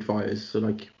them are good fighters. So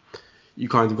like you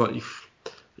kind of got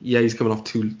he's coming off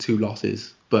two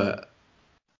losses, but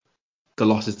the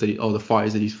losses the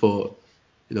fighters that he's fought,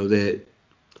 they're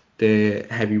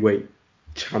heavyweight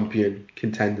champion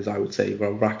contenders, I would say.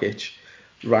 Well, Rakic,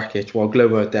 while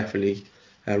Glover definitely,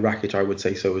 Rakic I would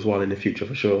say so as well in the future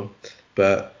for sure.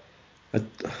 But I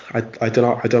don't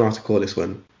know how to call this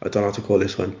one.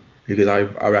 Because I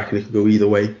reckon it could go either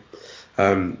way.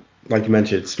 Like you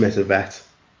mentioned, Smith's a vet.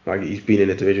 Like he's been in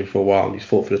the division for a while and he's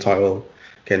fought for the title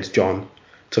against John.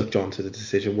 Took John to the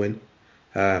decision win.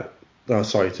 To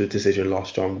the decision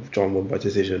loss. John won by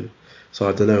decision. So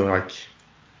I don't know. Like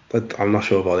I'm not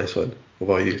sure about this one. What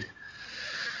about you?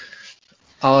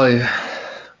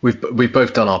 We've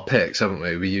both done our picks, haven't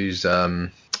we? We used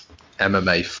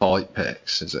MMA fight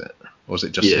picks, is it? Or was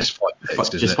it just this fight picks?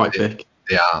 Just fight pick.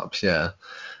 The apps, yeah.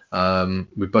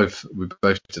 We both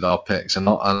did our picks, and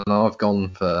I've gone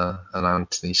for an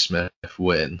Anthony Smith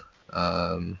win.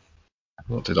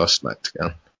 What did I select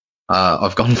again?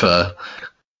 I've gone for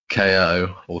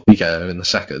KO or TKO in the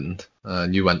second,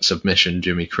 and you went submission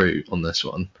Jimmy Crute on this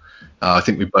one. I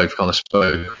think we both kind of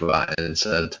spoke about it and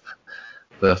said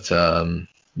that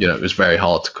it was very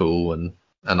hard to call, and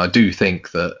I do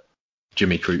think that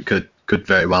Jimmy Crute could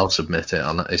very well submit it,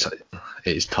 and it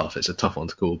is tough. It's a tough one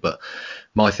to call. But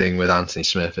my thing with Anthony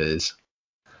Smith is,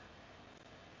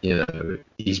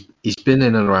 he's been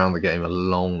in and around the game a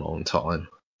long time.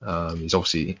 He's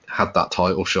obviously had that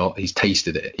title shot. He's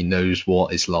tasted it. He knows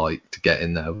what it's like to get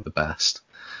in there with the best.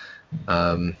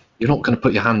 You're not going to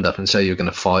put your hand up and say you're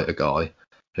going to fight a guy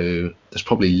who there's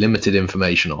probably limited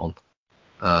information on,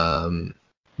 and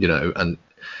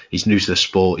he's new to the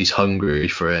sport. He's hungry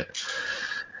for it.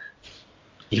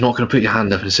 You're not going to put your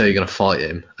hand up and say you're going to fight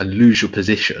him and lose your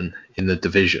position in the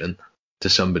division to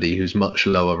somebody who's much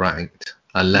lower ranked,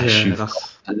 unless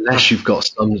you've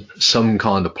got some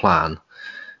kind of plan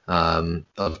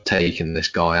of taking this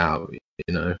guy out,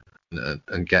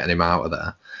 and getting him out of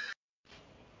there.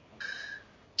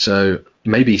 So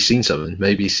maybe he's seen something.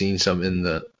 Maybe he's seen something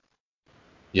that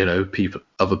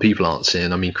other people aren't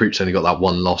seeing. I mean, Crute's only got that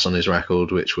one loss on his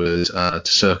record, which was to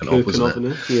Serkinov,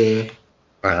 wasn't it?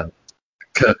 Yeah.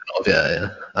 Kirkinov, yeah.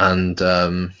 And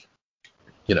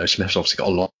Smith's obviously got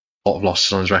a lot of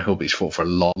losses on his record, but he's fought for a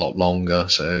lot longer.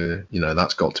 So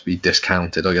that's got to be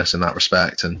discounted, I guess, in that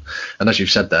respect. And as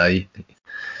you've said there,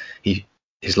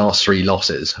 his last 3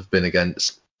 losses have been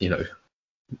against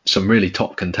some really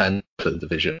top contenders for the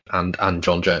division and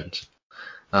John Jones.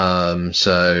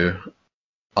 So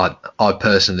I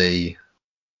personally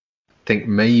think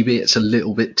maybe it's a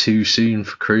little bit too soon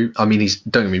for Crute. I mean,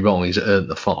 don't get me wrong, he's earned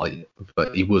the fight,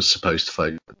 but he was supposed to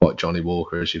fight Johnny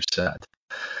Walker, as you've said.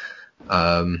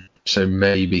 So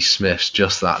maybe Smith's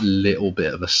just that little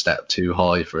bit of a step too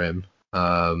high for him.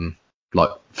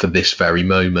 Like for this very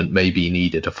moment, maybe he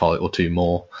needed a fight or 2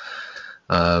 more.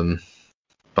 But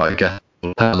I guess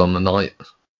it'll tell on the night.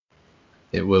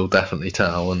 It will definitely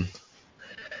tell. And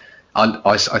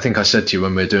I think I said to you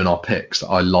when we were doing our picks that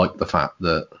I like the fact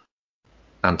that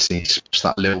Anthony's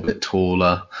that little bit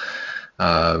taller,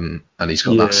 and he's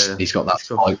got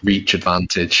that height reach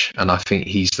advantage, and I think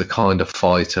he's the kind of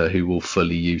fighter who will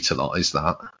fully utilise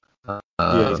that. He's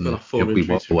got a full he'll be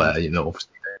well aware, obviously,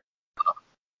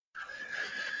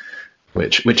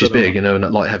 which is big, and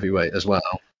at light heavyweight as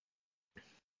well.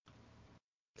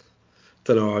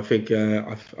 Don't know. I think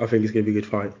it's going to be a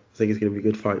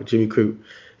good fight. Jimmy Crute,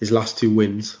 his last 2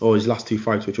 wins, or his last 2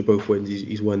 fights, which are both wins,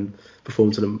 he's won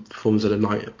performance of the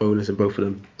night bonus in both of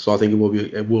them. So I think it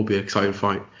will be an exciting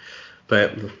fight.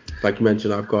 But like you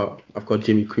mentioned, I've got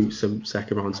Jimmy Crute some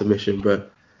second round submission,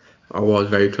 but I was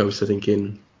very close to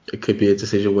thinking it could be a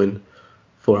decision win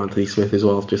for Anthony Smith as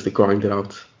well, just to grind it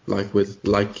out, like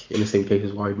in the same case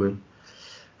as Weidman.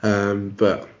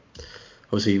 But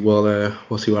obviously,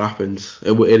 we'll see what happens.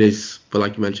 It is, but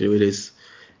like you mentioned, it is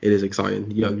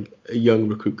exciting. A young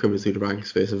recruit coming through the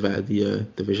ranks versus a vet of the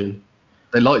division.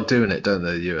 They like doing it, don't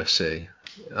they, the UFC?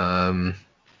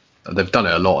 They've done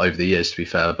it a lot over the years, to be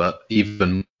fair, but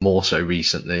even more so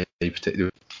recently,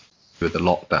 particularly with the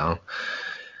lockdown,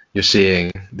 you're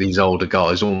seeing these older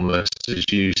guys almost, as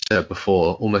you said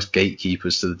before, almost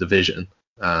gatekeepers to the division.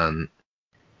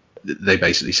 They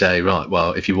basically say, right,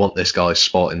 well, if you want this guy's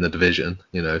spot in the division,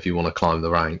 if you want to climb the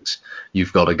ranks,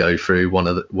 you've got to go through one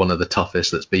of the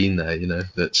toughest that's been there,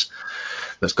 that's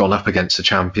gone up against the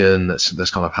champion,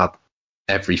 that's kind of had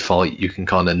every fight you can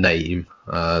kind of name.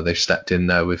 They've stepped in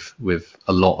there with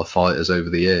a lot of fighters over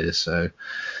the years, so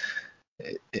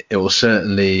it will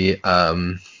certainly,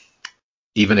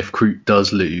 even if Crute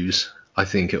does lose, I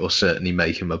think it will certainly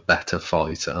make him a better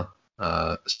fighter.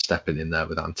 Stepping in there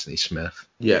with Anthony Smith.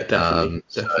 Yeah,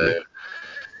 definitely.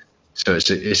 So it's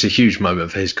a huge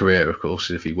moment for his career, of course.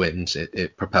 If he wins,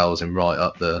 it propels him right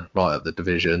up the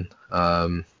division.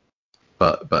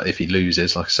 But if he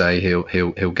loses, like I say,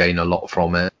 he'll gain a lot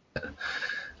from it.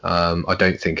 I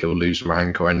don't think he'll lose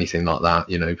rank or anything like that,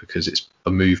 because it's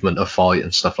a movement of fight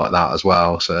and stuff like that as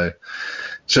well. So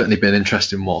certainly been an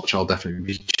interesting watch. I'll definitely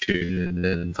be tuning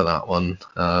in for that one.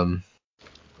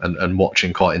 And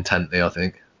watching quite intently, I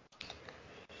think.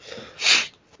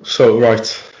 So,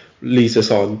 right, leads us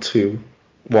on to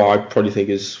what I probably think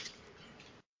is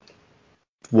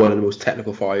one of the most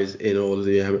technical fighters in all of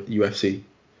the UFC,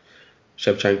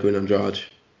 Shevchenko and Andrade.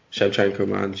 Shevchenko,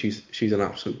 man, she's an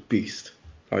absolute beast.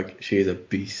 Like, she is a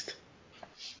beast.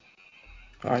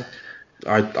 I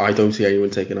don't see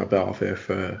anyone taking that belt off her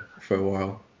for a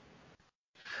while.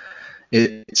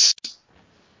 It's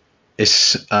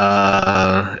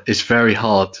very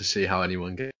hard to see how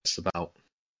anyone gets the belt.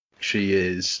 She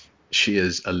is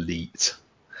elite.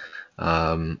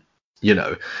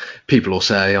 people will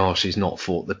say, oh, she's not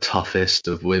fought the toughest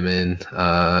of women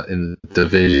in the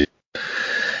division.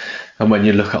 And when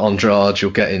you look at Andrade,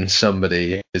 you're getting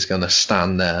somebody who's going to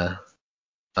stand there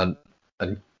and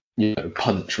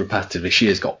punch repetitively. She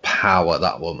has got power,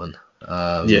 that woman.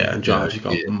 Andrade's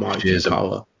got mighty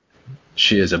power.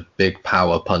 She is a big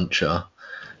power puncher.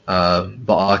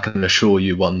 But I can assure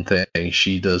you one thing: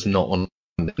 she does not want to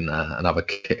stand in there and have a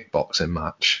kickboxing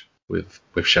match with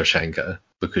Shevchenko,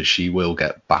 because she will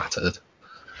get battered.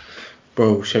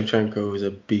 Bro, Shevchenko is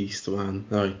a beast, man.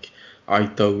 Like, I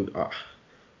don't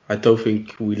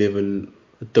think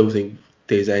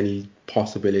there's any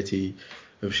possibility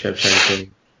of Shevchenko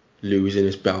losing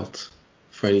his belt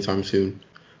for any time soon.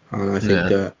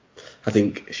 And I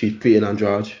think she's beaten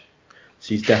Andrade.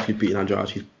 She's definitely beaten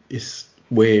Andrade. She's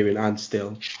wearing and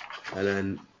still. And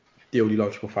then the only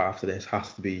logical fight after this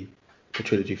has to be the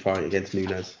trilogy fight against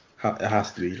Nunes. It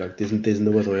has to be. Like, there's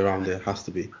no other way around it. It has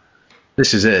to be.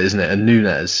 This is it, isn't it? And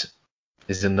Nunes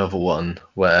is another one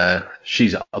where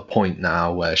she's at a point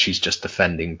now where she's just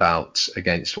defending bouts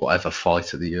against whatever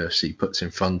fighter the UFC puts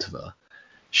in front of her.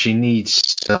 She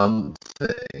needs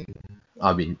something.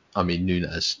 I mean,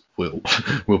 Nunes will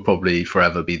probably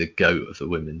forever be the GOAT of the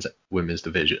women's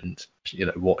divisions.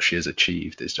 What she has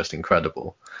achieved is just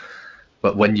incredible.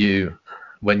 But when you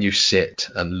sit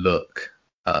and look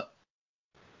at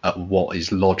what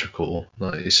is logical,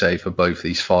 like you say, for both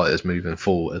these fighters moving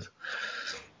forward,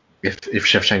 if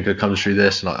Shevchenko comes through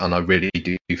this, and I really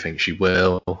do think she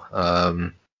will,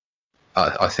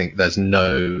 I think there's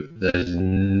no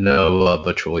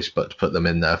other choice but to put them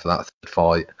in there for that third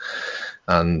fight,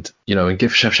 and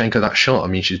give Shevchenko that shot. I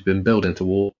mean, she's been building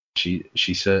towards. She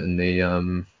certainly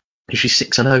she's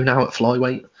 6-0 now at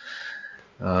flyweight,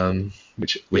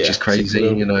 which is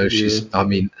crazy. She's I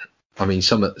mean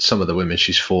some of the women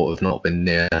she's fought have not been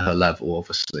near her level,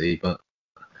 obviously, but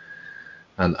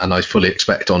and I fully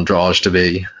expect Andrade to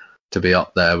be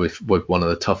up there with one of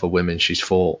the tougher women she's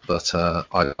fought, but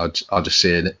I just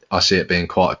see it being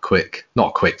quite not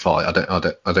a quick fight. I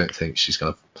don't think she's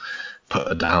going to put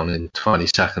her down in 20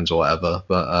 seconds or whatever.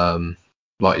 But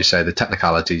like you say, the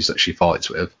technicalities that she fights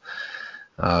with,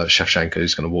 Shevchenko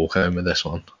is going to walk home with this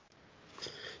one.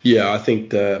 Yeah, I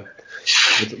think that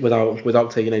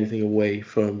without taking anything away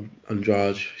from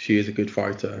Andrade, she is a good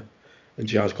fighter, and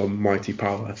she has got mighty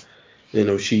power.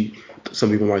 Some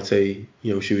people might say,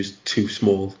 she was too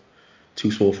small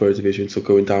for her division, so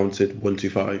going down to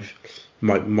 125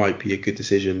 might be a good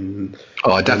decision.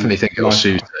 Oh, I definitely think it'll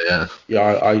suit her, yeah.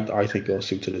 Yeah, I think it'll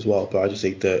suit her as well, but I just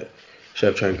think that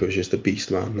Shevchenko is just a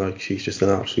beast, man. Like, she's just an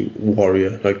absolute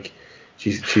warrior. Like,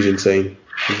 she's insane.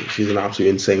 She's an absolute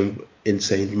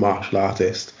insane martial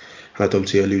artist, and I don't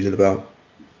see her losing the belt.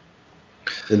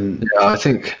 And yeah, I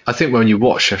think when you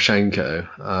watch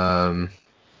Shevchenko,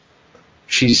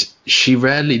 she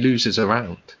rarely loses a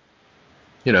round.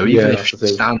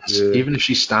 Even if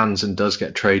she stands and does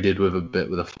get traded with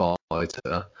a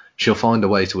fighter, she'll find a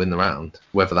way to win the round,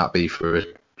 whether that be for a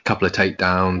couple of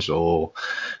takedowns or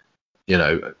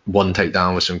one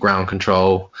takedown with some ground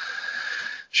control.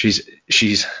 She's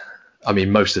I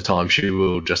mean, most of the time she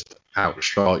will just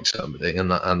outstrike somebody, and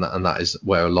that is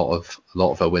where a lot of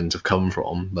her wins have come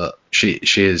from. But she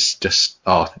is just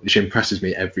she impresses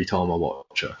me every time I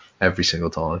watch her, every single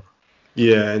time.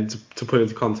 Yeah, and to put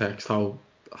into context how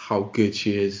good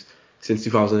she is, since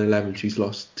 2011 she's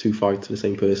lost 2 fights to the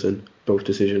same person, both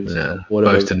decisions. Yeah,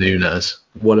 both to Nunes.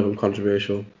 One of them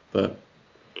controversial, but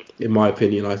in my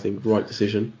opinion, I think right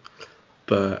decision.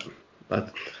 But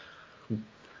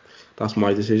that's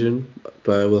my decision.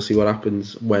 But we'll see what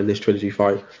happens when this trilogy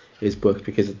fight is booked,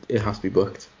 because it has to be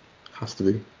booked. It has to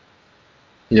be.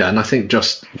 Yeah, and I think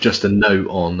just a note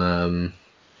on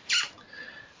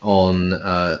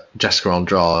Jessica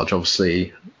Andrade.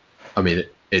 Obviously, I mean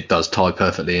it does tie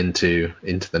perfectly into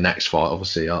the next fight,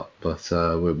 obviously but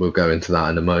we'll go into that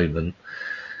in a moment.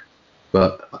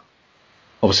 But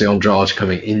obviously Andrade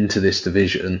coming into this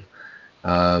division,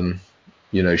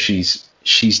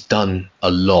 she's done a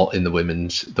lot in the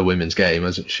women's game,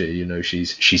 hasn't she?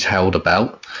 She's held a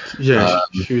belt. Yeah,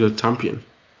 she was a champion,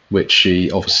 which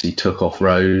she obviously took off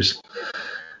Rose.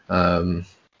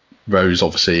 Rose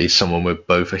obviously is someone we're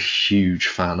both a huge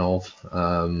fan of,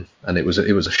 and it was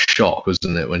a shock,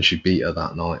 wasn't it, when she beat her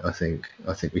that night? I think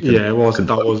we could. Yeah, it was.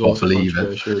 That was also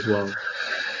controversial as well.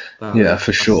 Yeah,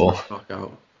 for sure.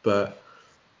 Knockout, but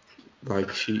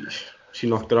like she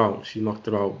knocked her out. She knocked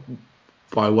her out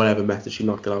by whatever method she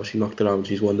knocked her out. She knocked her out, and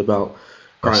she's won the belt.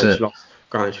 Granted,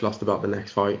 she lost the belt the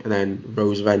next fight, and then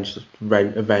Rose avenged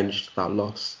that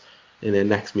loss in their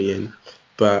next meeting.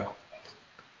 But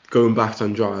going back to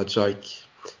Andrade, like,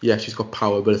 yeah, she's got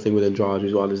power, but the thing with Andrade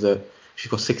as well is that she's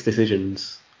got 6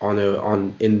 decisions in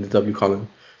the W column,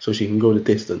 so she can go the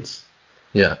distance.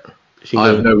 Yeah. She I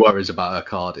can have no worries about her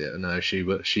cardio. No, she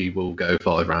will go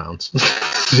 5 rounds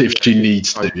if she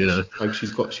needs to, you know. Like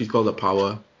she's got the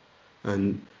power,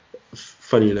 and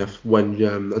funny enough, when I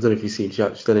don't know if you've seen,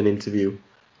 she's done an interview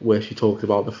where she talked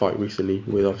about the fight recently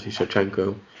with obviously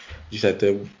Shevchenko. She said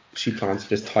that she plans to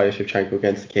just tire Shevchenko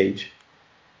against the cage,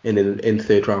 and in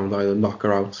third round either knock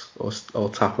her out or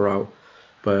tap her out.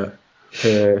 But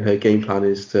her game plan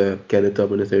is to get a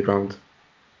dub in the third round.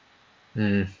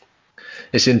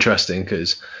 It's interesting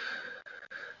because,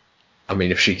 I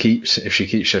mean, if she keeps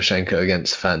Shevchenko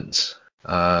against the fence,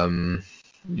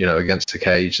 against the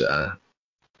cage there,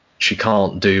 she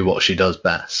can't do what she does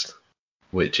best,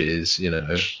 which is,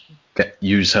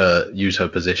 use her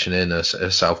position in a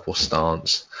southpaw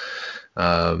stance,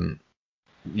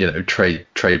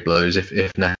 trade blows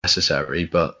if necessary.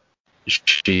 But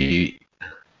she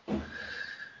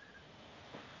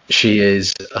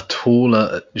is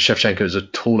Shevchenko is a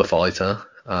taller fighter.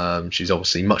 She's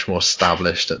obviously much more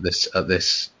established at this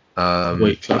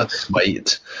Weight class. at this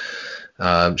weight.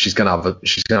 She's gonna have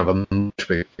a much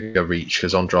bigger reach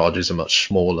because Andrade is a much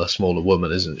smaller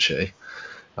woman, isn't she?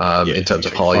 In terms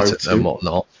of height and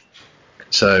whatnot.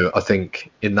 So I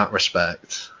think in that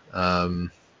respect,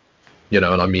 and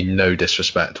I mean no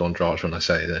disrespect to Andrade when I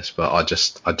say this, but I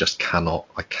just cannot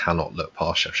look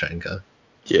past Shevchenko.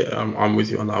 Yeah, I'm with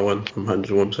you on that one. I'm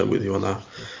 101% with you on that.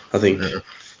 I think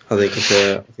it's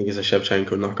a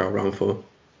Shevchenko knockout round 4.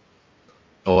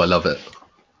 Oh, I love it.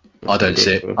 I don't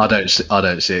see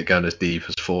it going as deep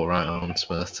as 4 rounds,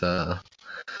 but I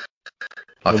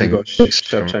think got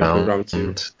Shevchenko round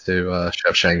 2 to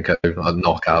Shevchenko a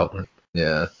knockout.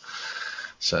 Yeah.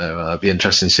 So it'd be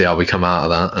interesting to see how we come out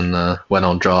of that, and when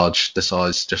Andrade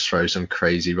decides to just throw some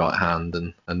crazy right hand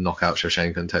and knock out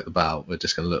Shevchenko and take the bout, we're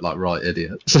just going to look like right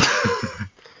idiots.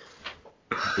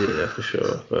 Yeah, for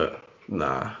sure. But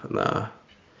nah.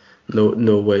 No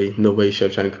way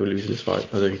Shevchenko loses this fight.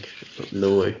 I think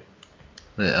no way.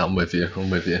 Yeah, I'm with you.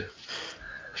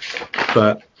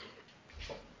 But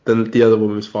then the other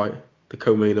women's fight, the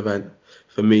co-main event,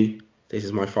 for me, this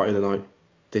is my fight of the night.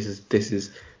 This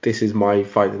is my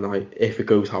fight of the night if it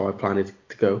goes how I plan it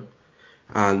to go.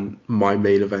 And my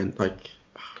main event, like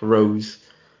Rose,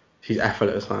 she's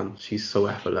effortless, man. She's so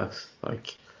effortless.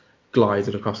 Like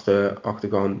gliding across the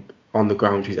octagon on the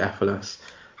ground, she's effortless.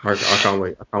 I can't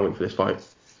wait. I can't wait for this fight.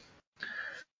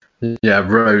 Yeah,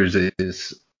 Rose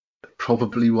is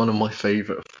probably one of my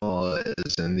favourite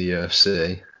fighters in the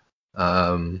UFC.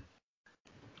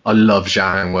 I love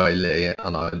Zhang Weili,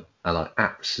 and I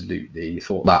absolutely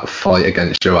thought that fight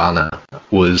against Joanna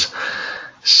was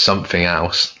something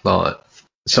else, like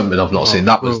something I've not seen.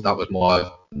 That was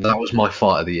my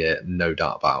fight of the year, no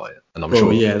doubt about it. And I'm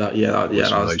sure that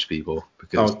was most people,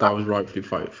 because that was rightfully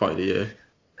fight of the year.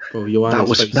 Bro,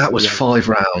 that was 5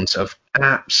 rounds of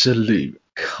absolute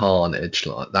carnage.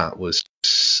 Like that was,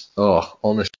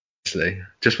 honestly,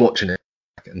 just watching it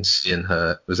and seeing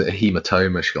her, was it a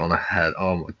hematoma she got on her head?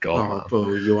 Oh my god, man.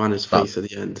 Bro, Joanna's face at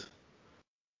the end.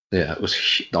 Yeah, it was.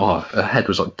 Her head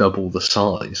was like double the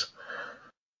size.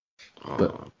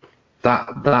 But that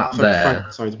there,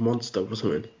 Frankenstein's monster or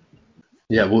something.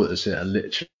 Yeah, it was. Yeah,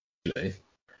 literally.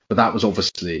 But that was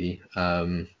obviously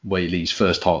Weili's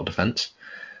first title defense.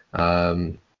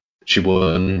 She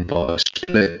won by a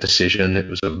split decision. It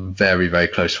was a very, very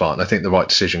close fight, and I think the right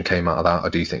decision came out of that. I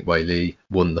do think Weili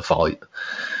won the fight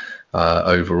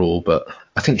overall, but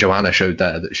I think Joanna showed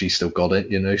there that she's still got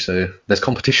it, so there's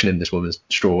competition in this women's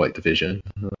strawweight division,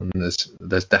 and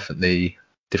there's definitely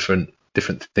different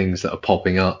things that are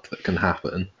popping up that can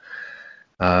happen.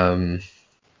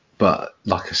 But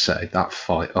like I say, that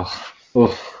fight,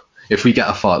 if we get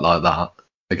a fight like that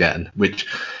again, which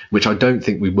I don't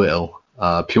think we will,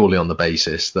 purely on the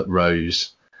basis that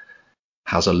Rose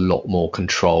has a lot more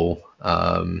control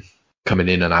coming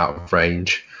in and out of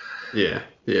range. Yeah,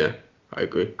 I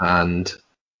agree. And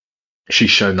she's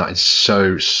shown that in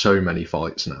so many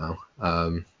fights now.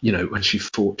 When she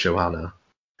fought Joanna,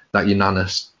 that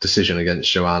unanimous decision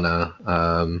against Joanna,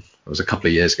 it was a couple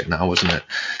of years ago now, wasn't it?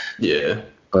 Yeah.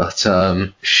 But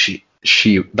she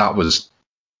that was,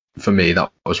 for me,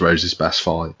 that was Rose's best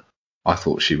fight. I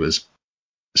thought she was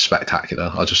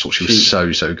spectacular. I just thought she was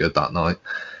so good that night.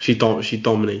 She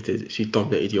dominated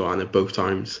Joanna both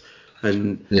times,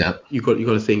 and yeah, you got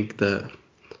to think that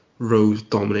Rose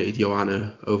dominated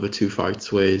Joanna over 2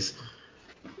 fights, whereas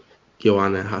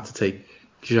Joanna had to take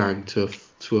Zhang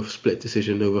to a split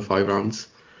decision over 5 rounds.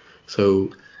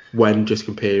 So when just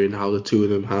comparing how the two of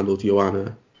them handled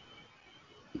Joanna,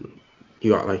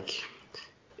 you got like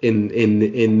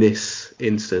in this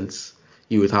instance,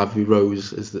 you would have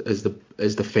Rose as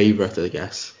the favourite, I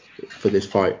guess, for this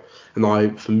fight.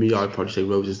 And for me, I'd probably say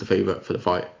Rose is the favourite for the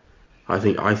fight. I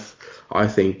think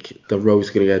that Rose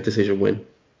is going to get a decision win.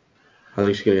 I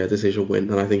think she's going to get a decision win,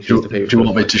 and I think she's the favourite. Do you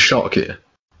want me to shock you?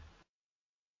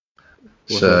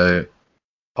 So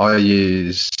I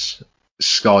use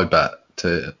Sky Bet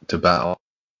to bet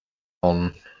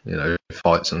on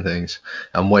fights and things,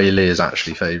 and Wei Li is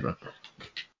actually favourite.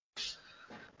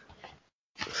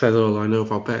 Says all I know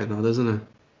about betting now, doesn't it?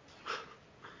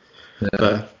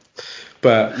 Yeah.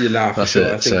 But you laugh. That's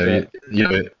sure. It. So you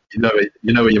know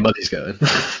where your money's going.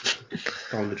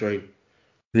 Down the drain.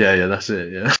 Yeah, that's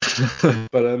it. Yeah.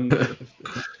 But I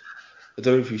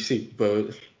don't know if you see,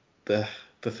 but the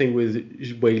thing with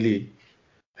Wei Li,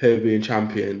 her being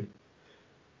champion,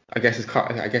 I guess it's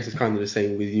kind of the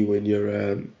same with you when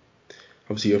you're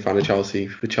obviously you're a fan of Chelsea,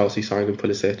 with Chelsea signing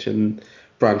Pulisic and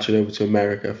branching over to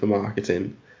America for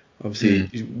marketing.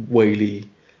 Obviously, Wei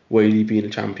Li being a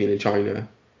champion in China,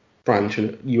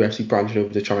 UFC branching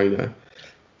over to China.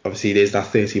 Obviously, there's that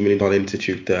 $30 million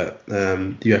institute that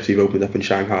the UFC have opened up in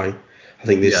Shanghai. I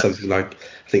think there's something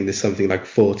like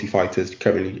 40 fighters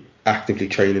currently actively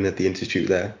training at the institute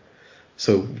there.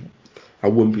 So I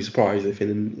wouldn't be surprised if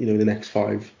in the next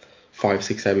 5,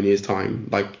 6, 7 years time,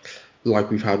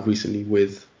 like we've had recently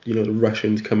with the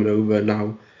Russians coming over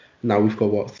now. Now we've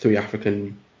got 3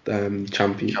 African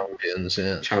champions.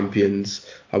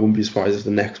 I wouldn't be surprised if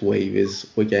the next wave is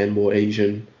we're getting more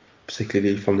Asian,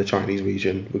 particularly from the Chinese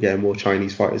region. We're getting more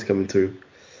Chinese fighters coming through,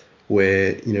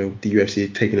 where the UFC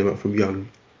are taking them up from young,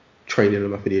 training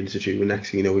them up in the institute. And next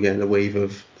thing we're getting a wave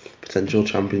of potential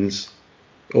champions,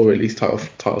 or at least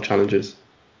title challengers.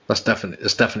 That's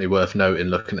definitely worth noting.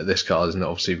 Looking at this card, isn't it?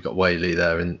 Obviously, you've got Wei Li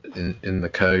there in the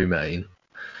co-main.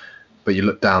 But you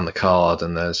look down the card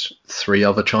and there's 3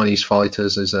 other Chinese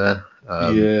fighters, is there?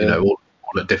 All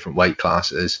at different weight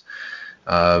classes.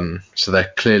 So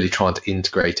they're clearly trying to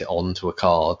integrate it onto a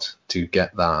card to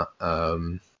get that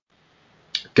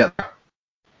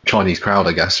Chinese crowd,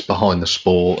 I guess, behind the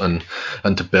sport and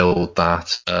to build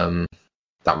that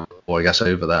I guess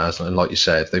over there. And like you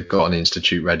say, if they've got an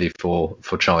institute ready for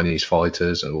Chinese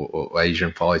fighters or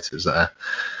Asian fighters there.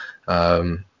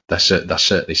 That's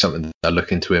certainly something that they're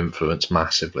looking to influence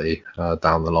massively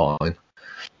down the line.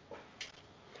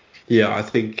 Yeah, I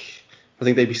think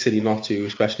they'd be silly not to,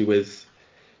 especially with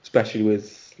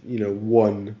the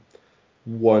one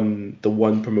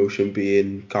promotion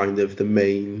being kind of the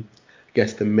main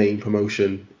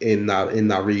promotion in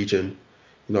that region.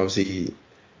 Obviously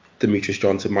Demetrius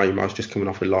Johnson, Mighty Mouse, just coming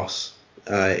off a loss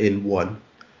in 1,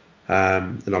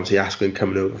 and obviously Askren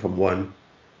coming over from 1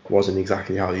 wasn't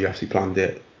exactly how the UFC planned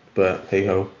it. But hey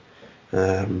ho,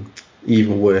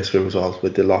 even worse for him as well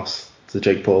with the loss to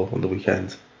Jake Paul on the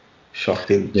weekend.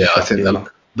 Shocking. Yeah, I think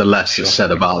the less is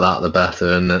said about that, the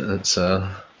better, and it's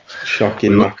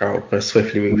shocking knockout for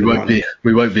swiftly moving on.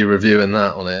 We won't be reviewing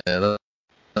that on it.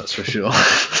 That's for sure.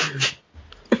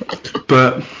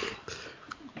 But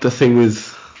the thing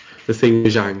with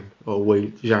Zhang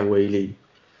Wei Li,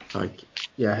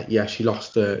 she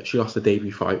lost the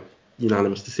debut fight,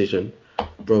 unanimous decision,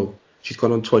 bro. She's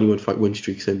gone on 21 fight win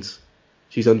streak since.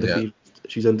 She's undefeated. Yeah.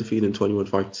 She's undefeated in 21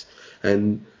 fights,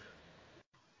 and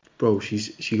bro, she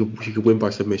could win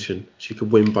by submission. She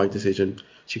could win by decision.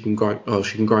 She can grind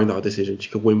out a decision.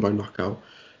 She could win by knockout.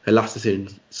 Her last decision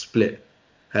split.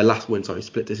 Her last win,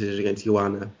 split decision against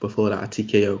Joanna. Before that, a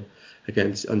TKO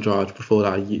against Andrade. Before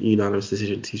that, unanimous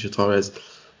decision, Tisha Torres.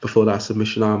 Before that,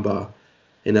 submission armbar.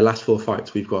 In the last 4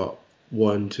 fights, we've got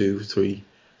 3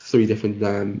 different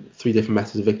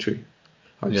methods of victory.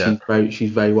 She's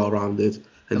very well rounded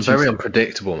and very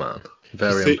unpredictable, man.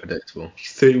 Very unpredictable.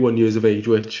 She's 31 years of age,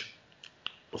 which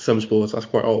some sports that's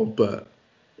quite old, but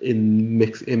in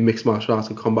mixed martial arts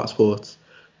and combat sports,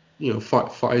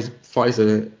 fighters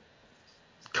are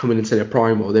coming into their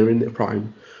prime, or they're in their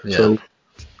prime. Yeah. So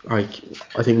I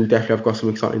think we definitely have got some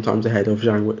exciting times ahead of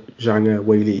Zhang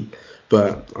Wei Li.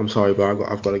 But I'm sorry, but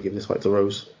I've got to give this fight to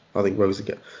Rose. I think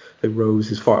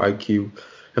Rose's fight IQ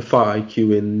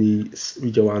in the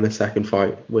Joanna second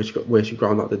fight, where she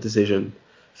ground out the decision,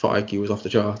 fight IQ was off the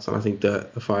charts, and I think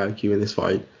that the fight IQ in this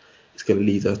fight is going to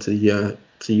lead her to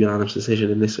unanimous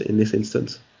decision in this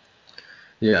instance.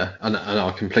 Yeah, and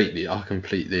I completely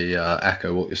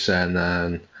echo what you're saying there,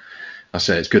 and I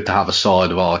say it's good to have a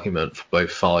side of argument for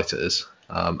both fighters,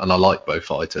 and I like both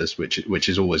fighters, which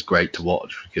is always great to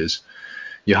watch, because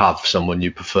you have someone you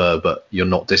prefer, but you're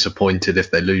not disappointed if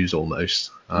they lose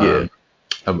almost.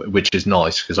 Which is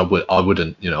nice, because I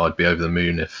wouldn't, I'd be over the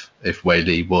moon if Wei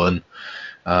Li won.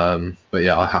 But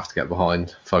yeah, I have to get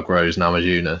behind Thug Rose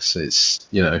Namajunas. It's,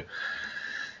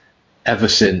 ever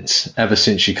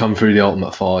since she come through the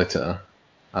Ultimate Fighter,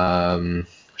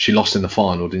 she lost in the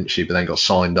final, didn't she? But then got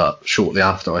signed up shortly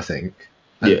after, I think.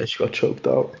 And yeah, she got choked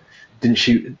out. Didn't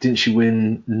she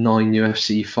win 9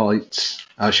 UFC fights?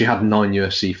 She had 9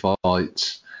 UFC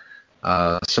fights.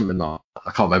 Something like, I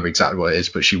can't remember exactly what it is,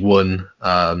 but she won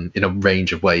in a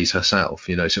range of ways herself.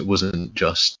 So it wasn't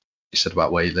just you said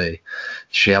about Wei Li.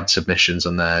 She had submissions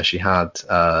on there. She had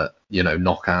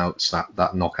knockouts.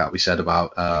 That knockout we said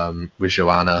about with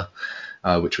Joanna,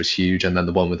 which was huge, and then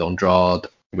the one with Andrade,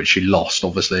 which she lost,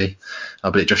 obviously.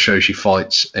 But it just shows she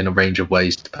fights in a range of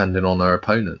ways depending on her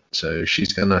opponent. So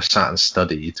she's going to have sat and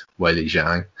studied Wei Li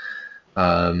Zhang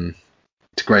to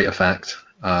great effect.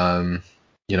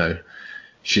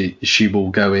 She will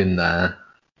go in there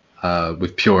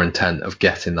with pure intent of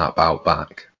getting that bout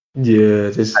back.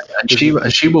 Yeah,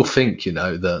 she will think,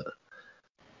 that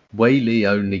Wei Li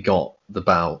only got the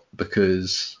bout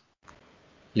because,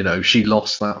 she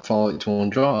lost that fight to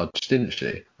Andrade, didn't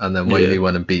she? And then Wei Li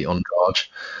went and beat Andrade.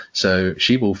 So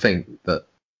she will think that,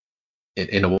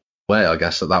 in a way, I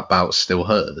guess, that bout's still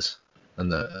hers. And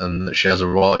that she has a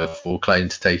rightful claim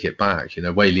to take it back.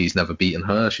 Wei Li's never beaten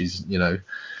her. She's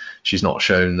not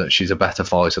shown that she's a better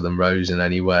fighter than Rose in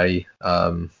any way,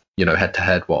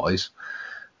 head-to-head wise.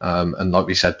 And like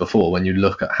we said before, when you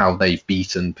look at how they've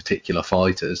beaten particular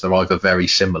fighters, they're either very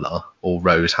similar or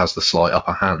Rose has the slight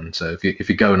upper hand. So if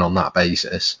you're going on that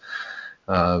basis,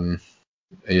 I'm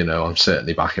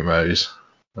certainly backing Rose.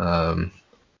 Who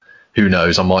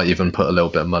knows? I might even put a little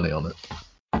bit of money on it.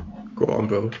 Go on,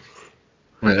 bro.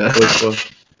 Yeah.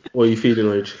 What are you feeling?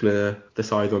 Are you just gonna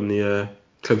decide on the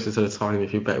closer to the time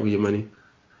if you bet with your money?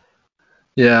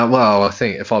 Yeah, well, I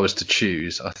think if I was to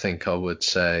choose, I think I would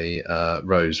say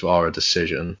Rose are a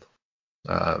decision.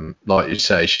 Like you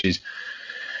say,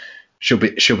 she'll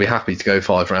be happy to go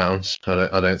 5 rounds.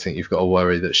 I don't think you've got to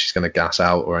worry that she's going to gas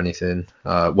out or anything.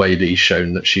 Wei Li's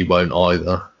shown that she won't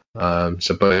either.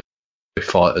 So both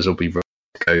fighters will be ready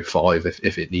to go 5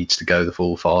 if it needs to go the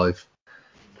full 5.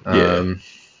 And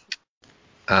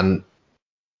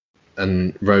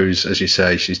Rose, as you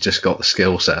say, she's just got the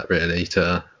skill set really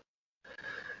to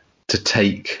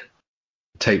take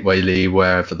Wei Li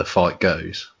wherever the fight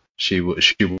goes. She will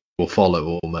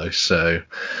follow almost. So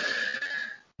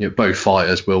both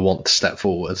fighters will want to step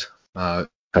forward.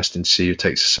 Interesting to see who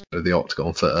takes the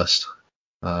octagon first.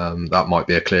 That might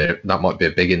be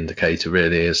a big indicator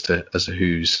really as to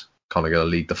who's kind of going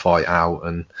to lead the fight out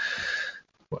and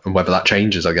whether that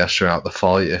changes, I guess, throughout the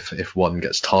fight if one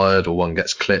gets tired or one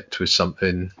gets clipped with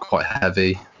something quite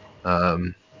heavy.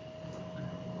 But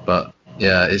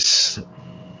yeah, it's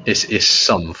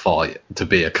some fight to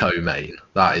be a co-main.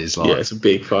 That is like, yeah, it's a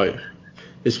big fight,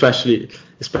 especially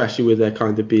with there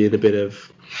kind of being a bit of,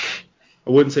 I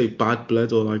wouldn't say bad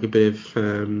blood or like a bit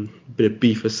of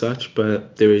beef as such,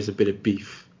 but there is a bit of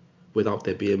beef without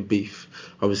there being beef.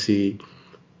 Obviously,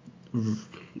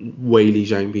 Wei Li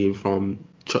Zhang being from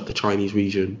the Chinese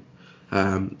region.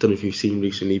 Don't know if you've seen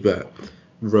recently, but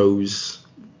there was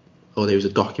a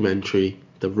documentary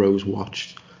that Rose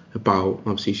watched about,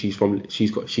 obviously she's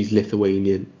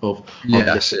Lithuanian of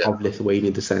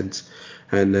Lithuanian descent,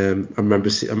 and I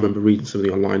remember reading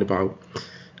something online about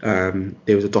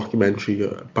there was a documentary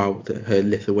about her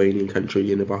Lithuanian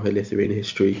country and about her Lithuanian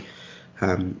history,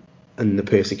 and the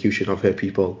persecution of her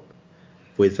people,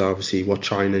 with obviously what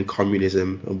China and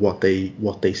communism and what they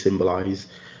symbolize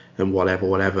and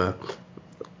whatever.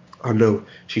 I know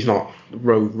she's not.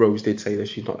 Rose did say that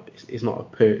she's not. It's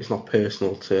not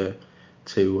personal to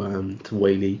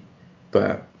Wei Li,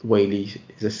 but Wei Li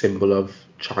is a symbol of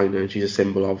China and she's a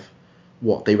symbol of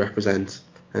what they represent,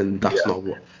 and that's not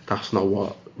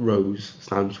what Rose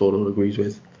stands for or agrees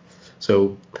with.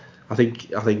 So I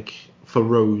think for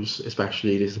Rose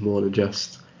especially, this is more than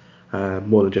just a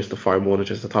fight, more than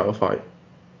just a title fight,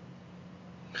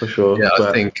 for sure. Yeah,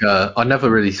 I think I never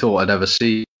really thought I'd ever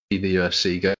see the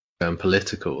UFC going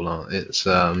political. Like, it's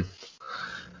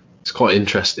quite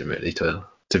interesting really to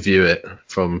view it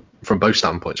from both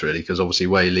standpoints really, because obviously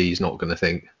Wei Li's not going to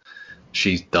think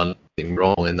she's done anything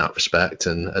wrong in that respect,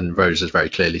 and Rose has very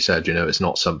clearly said, it's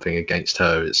not something against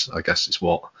her. I guess it's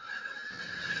what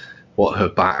her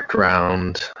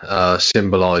background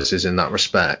symbolises in that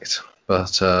respect.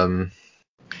 But I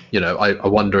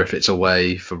wonder if it's a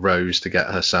way for Rose to get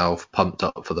herself pumped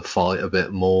up for the fight a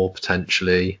bit more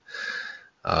potentially.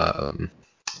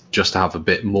 just to have a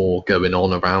bit more going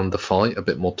on around the fight, a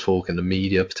bit more talk in the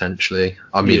media potentially.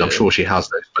 I mean, I'm sure she has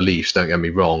those beliefs, don't get me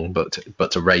wrong, but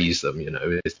to raise them,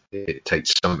 it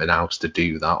takes something else to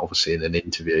do that, obviously, in an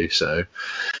interview. So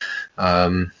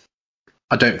I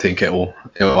don't think it will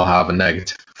have a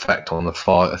negative effect on the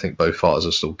fight. I think both fighters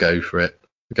will still go for it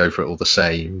all the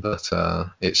same, but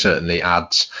it certainly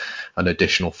adds an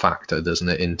additional factor, doesn't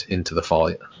it, into the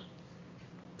fight.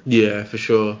 Yeah, for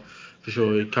sure.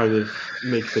 It kind of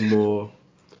makes it more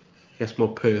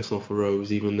personal for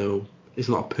Rose, even though it's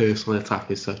not a personal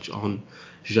attack as such on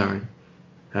Zhang.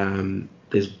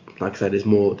 There's, like I said, there's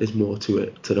more to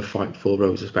it, to the fight for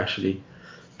Rose especially.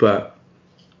 But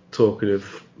talking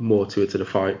of more to it, to the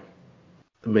fight,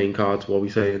 the main cards, what are we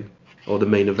saying? Or the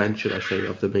main event, should I say,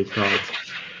 of the main cards?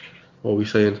 What are we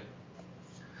saying?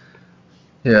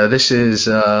 Yeah, this is...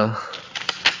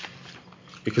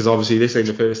 because obviously this ain't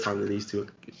the first time that these two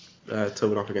are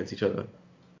toeing off against each other.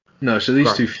 No, so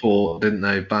these two fought, didn't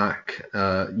they, back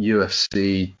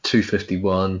UFC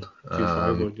 251,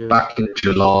 back in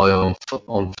July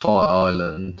on Fight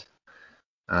Island,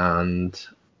 and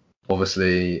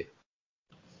obviously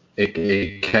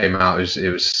it came out as it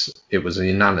was a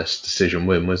unanimous decision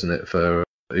win, wasn't it, for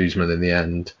Usman in the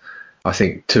end? I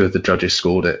think two of the judges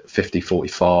scored it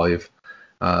 50-45,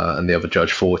 and the other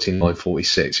judge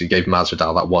 49-46. He gave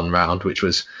Masvidal that one round, which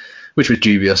was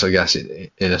dubious, I guess,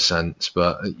 in a sense,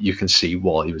 but you can see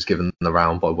why he was given the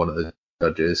round by one of the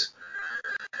judges.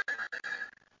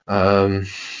 I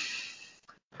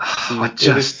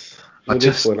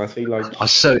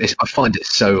find it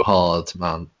so hard,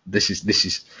 man. This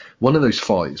is one of those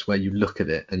fights where you look at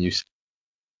it and you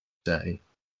say,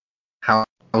 how's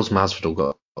Masvidal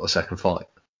got a second fight?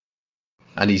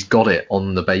 And he's got it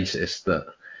on the basis that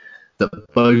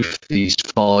both these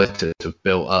fighters have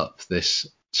built up this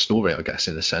story, I guess,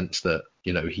 in the sense that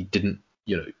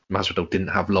Masvidal didn't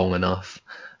have long enough.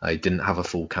 He didn't have a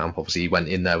full camp. Obviously, he went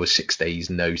in there with 6 days'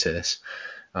 notice,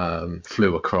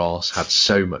 flew across, had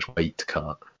so much weight to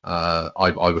cut.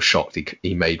 I was shocked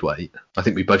he made weight. I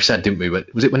think we both said, didn't we?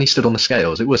 Was it when he stood on the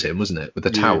scales? It was him, wasn't it, with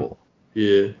the towel?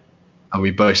 Yeah. And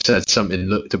we both said something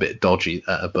looked a bit dodgy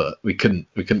there, but we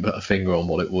couldn't put a finger on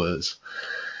what it was.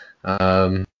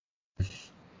 But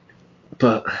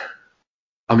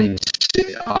I mean,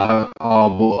 I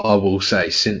will say,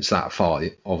 since that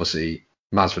fight, obviously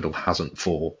Masvidal hasn't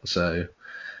fought. So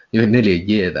nearly a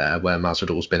year there where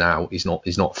Masvidal's been out. He's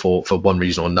not fought for one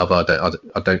reason or another.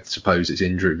 I don't suppose it's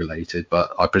injury related,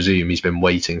 but I presume he's been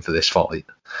waiting for this fight.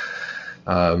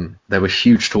 There were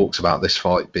huge talks about this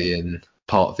fight being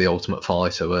part of the Ultimate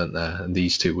Fighter, weren't there? And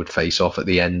these two would face off at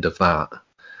the end of that.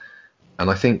 And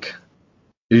I think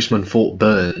Usman fought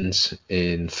Burns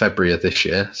in February of this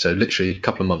year, so literally a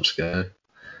couple of months ago.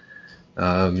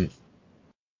 And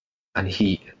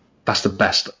that's the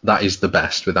best. That is the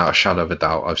best, without a shadow of a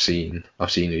doubt. I've seen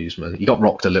Usman. He got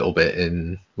rocked a little bit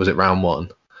in, was it round 1?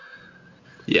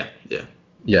 Yeah.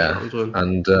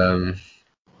 And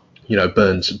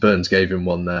Burns gave him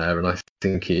one there, and I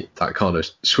think that kind of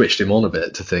switched him on a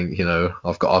bit to think,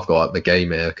 I've got up the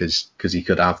game here because he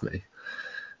could have me.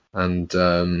 And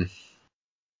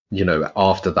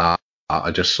after that,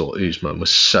 I just saw Usman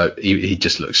was he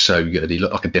just looked so good. He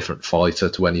looked like a different fighter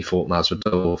to when he fought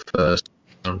Masvidal first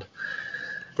round.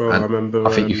 Bro, I remember.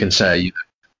 I think you can say.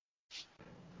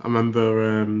 I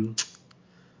remember. I think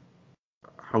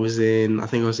I was in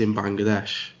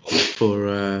Bangladesh for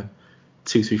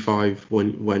 235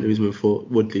 when Usman fought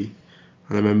Woodley,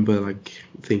 and I remember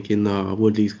thinking, no,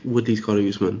 Woodley's got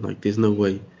Usman. There's no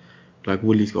way.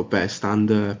 Woodley's got better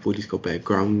stand-up, Woodley's got better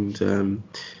ground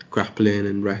grappling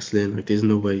and wrestling. There's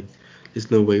no way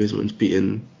Usman's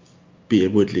beating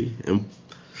Woodley. And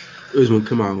Usman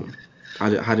come out,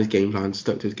 had his game plan,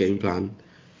 stuck to his game plan,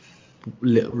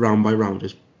 round by round,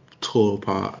 just tore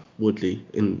apart Woodley.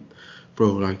 And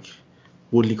bro,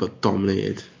 Woodley got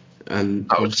dominated. And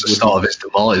that was the start of his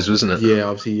demise, wasn't it? Yeah,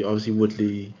 obviously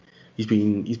Woodley, he's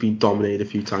been dominated a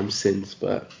few times since,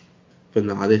 but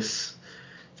nah, this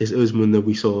Usman that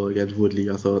we saw against Woodley,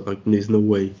 I thought there's no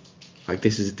way,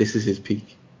 this is his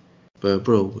peak. But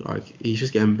bro, he's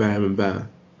just getting better and better.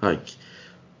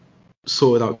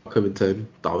 Sorted out Covington.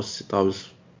 That was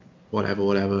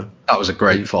whatever. That was a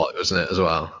great fight, wasn't it, as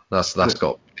well? That's got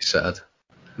to be said.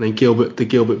 And then the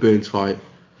Gilbert Burns fight,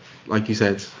 like you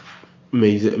said,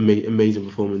 amazing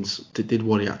performance. Did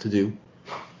what he had to do,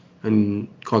 and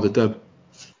got the dub.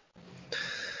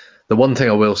 The one thing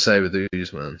I will say with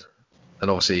Usman, and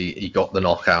obviously he got the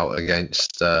knockout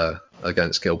against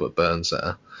Gilbert Burns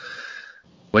there.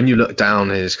 When you look down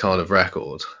his kind of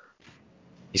record,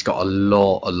 he's got a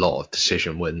lot of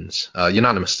decision wins,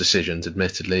 unanimous decisions,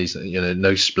 admittedly.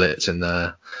 No splits in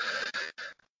there.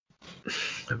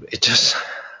 It just,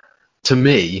 to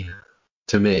me,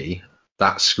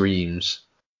 that screams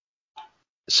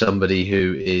somebody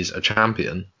who is a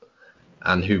champion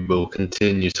and who will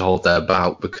continue to hold their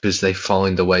bout because they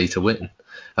find a way to win.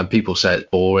 And people say it's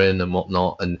boring and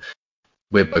whatnot, and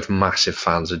we're both massive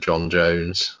fans of John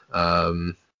Jones.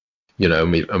 And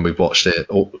we've watched it,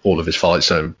 all of his fights,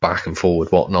 so back and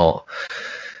forward, whatnot.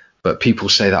 But people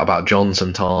say that about John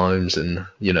sometimes, and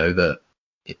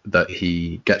that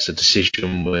he gets a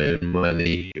decision win when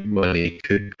he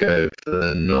could go for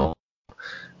the knock.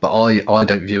 But I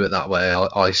don't view it that way.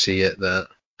 I see it that,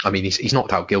 I mean, he's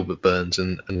knocked out Gilbert Burns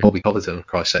and Colby Covington, for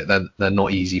Christ's sake. They're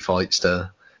not easy fights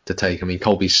to take. I mean,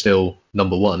 Colby's still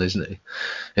number one, isn't he,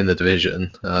 in the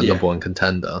division, number one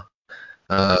contender.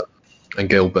 And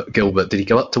Gilbert, did he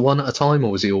go up to one at a time,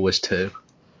 or was he always two?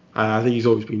 I think he's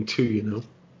always been two,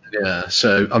 Yeah,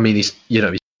 so, I mean,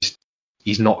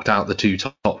 he's knocked out the two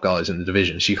top guys in the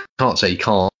division, so you can't say he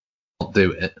can't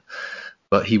do it,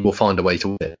 but he will find a way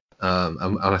to win.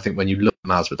 And I think when you look at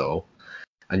Masvidal,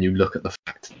 and you look at the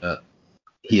fact that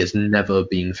he has never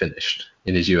been finished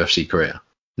in his UFC career,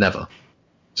 never.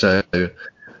 So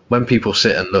when people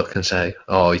sit and look and say,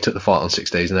 "Oh, he took the fight on 6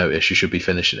 days' notice, you should be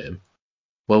finishing him,"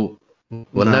 well,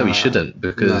 no, he shouldn't,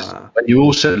 because when you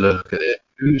also look at it,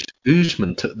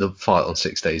 Usman took the fight on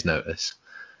 6 days' notice.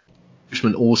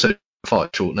 Usman also took the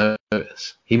fight short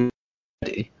notice. He was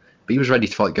ready, but he was ready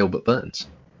to fight Gilbert Burns,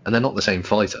 and they're not the same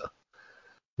fighter.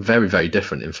 Very, very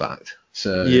different, in fact.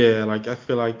 So yeah, I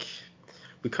feel like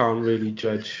we can't really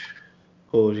judge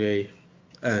Jorge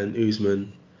and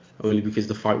Usman only because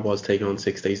the fight was taken on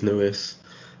 6 days' notice,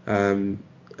 and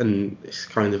it's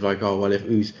kind of like, oh well,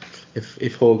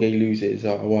 if Jorge loses,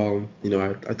 well,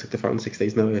 I took the fight on 6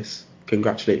 days' notice,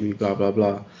 congratulate me, blah blah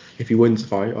blah. If he wins the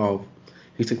fight, oh,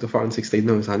 he took the fight on 6 days'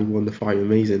 notice and he won the fight,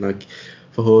 amazing. Like,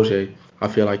 for Jorge, I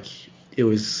feel like it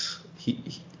was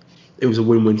a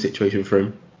win-win situation for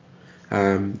him.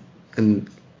 And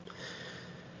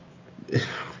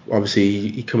obviously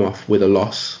he come off with a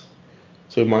loss,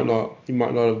 so he might not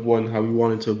have won how he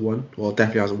wanted to have won. Well,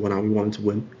 definitely hasn't won how he wanted to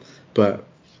win. But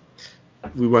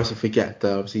we mustn't forget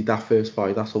that obviously that first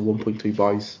fight, that's a 1.3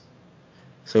 buys.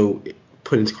 So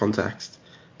put into context,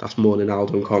 that's more than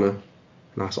Aldo and Conor, and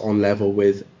that's on level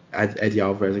with Eddie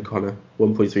Alvarez and Conor,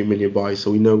 1.3 million buys. So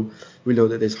we know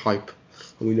that there's hype.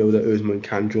 And we know that Usman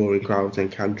can draw in crowds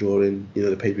and can draw in,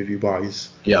 the pay-per-view buys.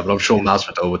 Yeah, but I'm sure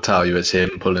Masvidal would tell you it's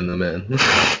him pulling them in.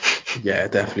 Yeah,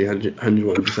 definitely,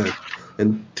 100%.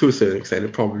 And to a certain extent,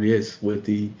 it probably is with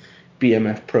the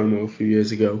BMF promo a few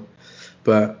years ago.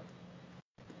 But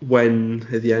when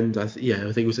at the end, I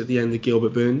think it was at the end of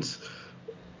Gilbert Burns,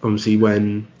 obviously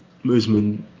when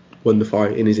Usman won the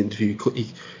fight, in his interview,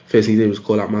 first thing he did was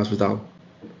call out Masvidal.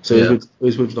 So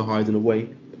Usman's not hiding away.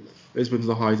 Usman's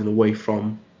not hiding away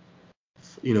from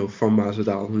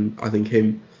Masvidal, and I think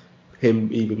him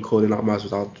even calling out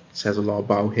Masvidal says a lot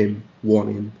about him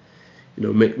wanting,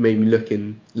 maybe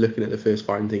looking at the first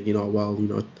fight and thinking, oh well,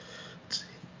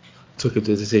 took him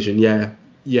to a decision. Yeah,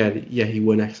 he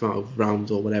won X amount of rounds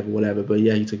or whatever, but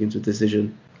yeah, he took him to a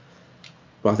decision.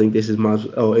 But I think this is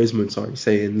Usman,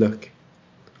 saying, look,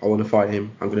 I want to fight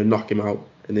him, I'm going to knock him out,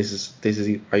 and this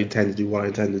is I intend to do what I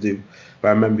intend to do. But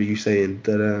I remember you saying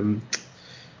that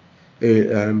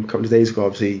a couple of days ago,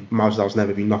 obviously Masvidal's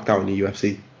never been knocked out in the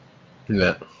UFC.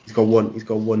 Yeah. He's got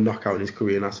one knockout in his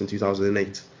career, and that's in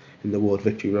 2008 in the World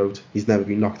Victory Road. He's never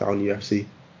been knocked out in the UFC.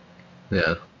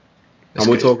 Yeah. And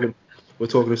we're talking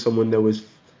to someone that was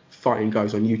fighting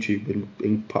guys on YouTube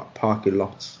in parking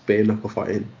lots, bare knuckle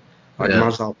fighting. Like, yeah.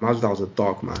 Masvidal's a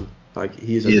dog, man. Like,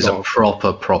 he is a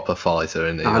proper fighter,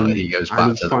 isn't he? And, like, he goes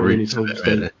back to the roots of it,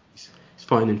 really. He's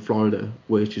fighting in Florida,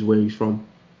 which is where he's from.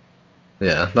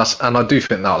 Yeah, and I do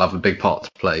think that'll have a big part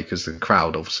to play, because the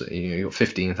crowd, obviously, you've got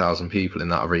 15,000 people in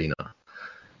that arena,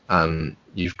 and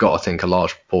you've got to think a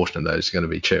large proportion of those are going to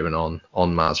be cheering on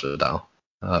Masvidal,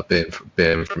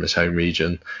 being from his home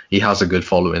region. He has a good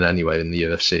following anyway in the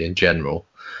UFC in general,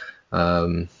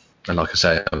 and like I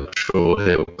say, I'm sure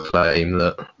he'll claim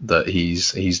that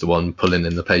he's the one pulling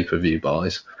in the pay-per-view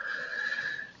buys.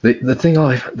 The thing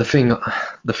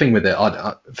with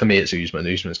it, for me, it's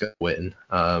Usman. Usman's going to win.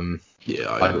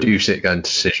 I do see it going to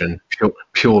decision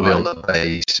purely on the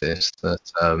basis that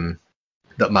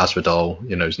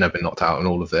Masvidal, has never been knocked out in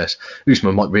all of this.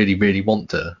 Usman might really, really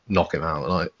want to knock him out.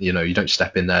 Like, you don't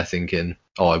step in there thinking,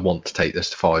 oh, I want to take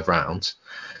this to 5 rounds.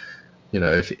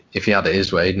 If he had it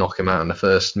his way, he'd knock him out in the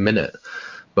first minute.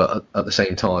 But at the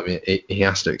same time, he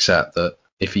has to accept that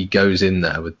if he goes in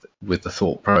there with the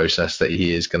thought process that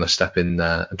he is going to step in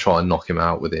there and try and knock him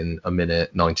out within a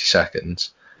minute, 90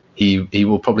 seconds, he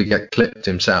will probably get clipped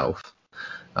himself,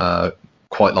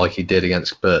 quite like he did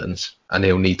against Burns, and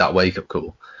he'll need that wake-up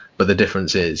call. But the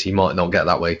difference is he might not get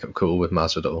that wake-up call with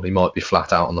Masvidal. He might be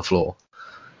flat out on the floor.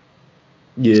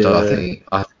 Yeah. So I think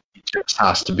he just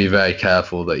has to be very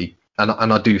careful that he.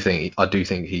 And I do think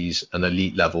he's an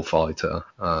elite level fighter.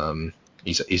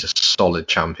 He's a solid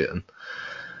champion,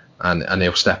 and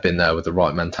he'll step in there with the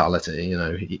right mentality. You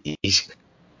know,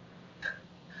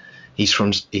 he's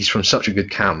from such a good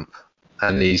camp,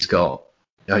 and he's got.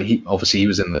 You know, he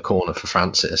was in the corner for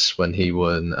Francis when he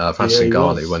won Francis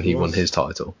Ngannou when he won his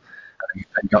title.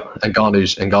 And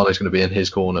Ngannou's going to be in his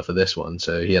corner for this one,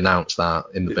 so he announced that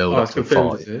in the build-up to the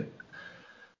fight.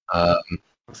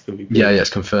 That's going to be it's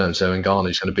confirmed. So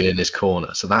Ngannou's going to be in his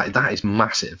corner, so that is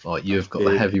massive. Like, you've got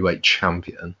the heavyweight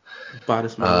champion,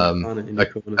 baddest man in the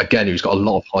corner. Again, who's got a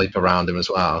lot of hype around him as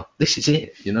well. This is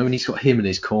it, you know, and he's got him in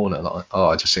his corner. Like,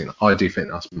 I do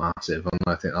think that's massive, and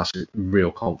I think that's a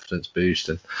real confidence boost.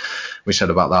 And we said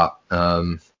about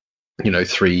that,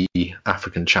 3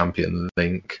 African champion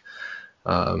link.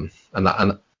 And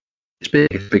it's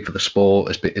big for the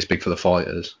sport. It's big for the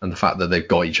fighters, and the fact that they've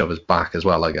got each other's back as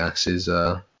well, I guess, is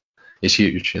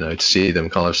huge. You know, to see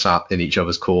them kind of sat in each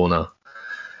other's corner,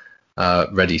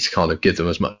 ready to kind of give them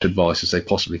as much advice as they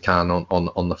possibly can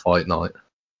on the fight night.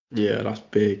 Yeah, that's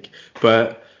big.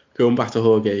 But going back to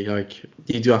Jorge, like,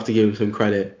 you do have to give him some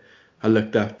credit. I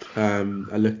looked up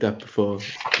before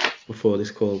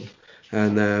this call,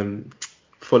 and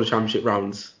before the championship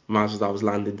rounds, Masvidal was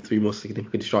landing 3 more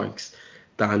significant strikes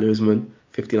than Usman,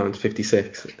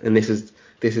 59-56, and this is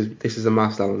a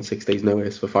Masvidal on 6 days'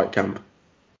 notice for fight camp.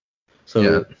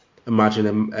 So imagine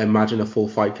a full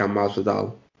fight camp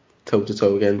Masvidal toe to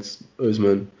toe against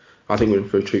Usman. I think we're in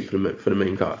for a treat for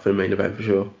the main event for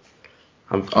sure.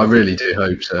 I really do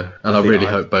hope so, and I really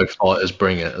hope both fighters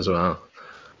bring it as well.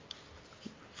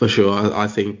 For sure, I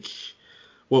think.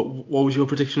 What was your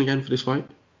prediction again for this fight?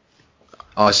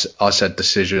 I said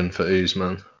decision for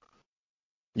Usman.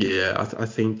 Yeah, I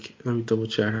think. Let me double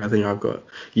check. I think I've got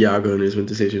an Usman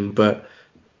decision, but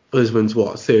Usman's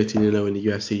 13-0 in the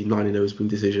UFC, 9-0 Usman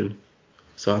decision.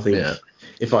 So I think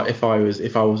if I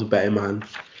was a betting man,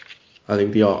 I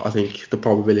think the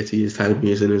probability is telling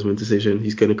me it's an Usman decision.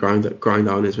 He's going to grind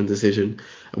out an Usman decision.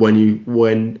 When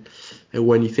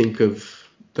you think of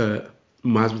the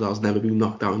Masvidal's never been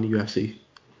knocked out in the UFC,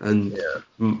 and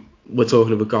we're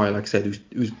talking of a guy, like I said,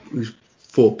 who's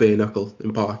fought bare knuckle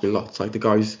in parking lots. Like, the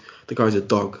guy's a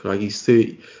dog. Like, he's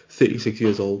 36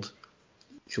 years old.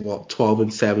 He's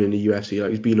 12-7 in the UFC. Like,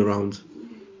 he's been around.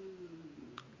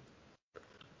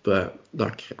 But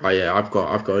like, I've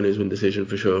got an Usman decision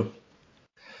for sure.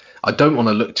 I don't want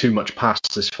to look too much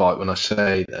past this fight when I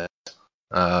say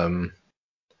that.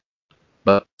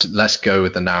 But let's go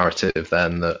with the narrative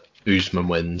then that Usman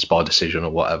wins by decision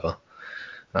or whatever.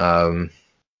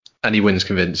 And he wins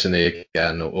convincingly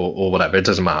again, or whatever. It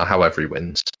doesn't matter, however he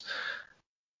wins.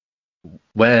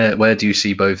 Where do you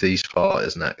see both these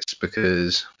fighters next?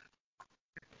 Because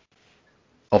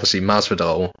obviously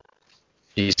Masvidal,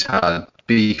 he's had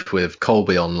beef with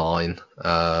Colby online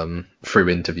through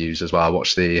interviews as well. I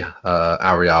watched the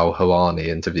Ariel Helwani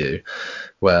interview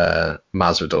where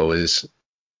Masvidal is,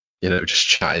 just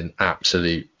chatting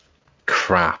absolute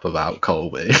crap about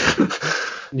Colby.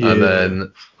 And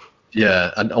then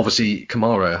and obviously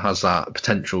Kamaru has that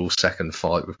potential second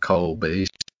fight with Colby,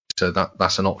 so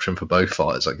that's an option for both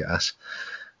fighters, I guess.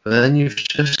 But then you've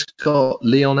just got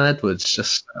Leon Edwards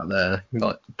just out there,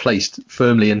 like, placed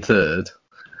firmly in third,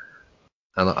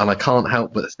 and I can't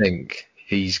help but think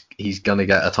he's gonna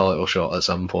get a title shot at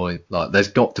some point. Like, there's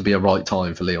got to be a right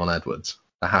time for Leon Edwards.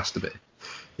 There has to be.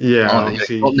 Yeah,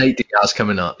 he's got Nate Diaz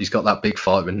coming up. He's got that big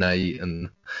fight with Nate, and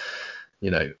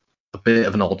a bit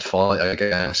of an odd fight, I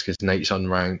guess, because Nate's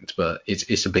unranked, but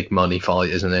it's a big money fight,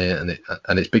 isn't it?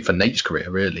 And it's big for Nate's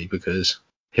career, really, because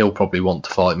he'll probably want to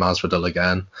fight Masvidal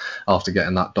again after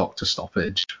getting that doctor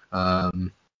stoppage,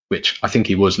 which I think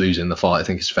he was losing the fight. I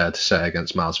think it's fair to say,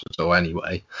 against Masvidal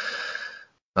anyway.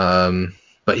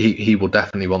 But he will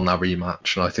definitely want that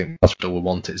rematch, and I think Masvidal will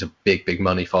want it. It's a big, big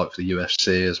money fight for the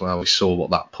UFC as well. We saw what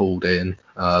that pulled in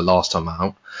last time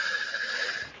out.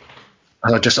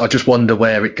 And I just wonder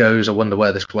where it goes. I wonder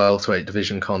where this welterweight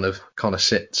division kind of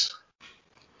sits.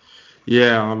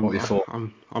 Yeah, I'm with you.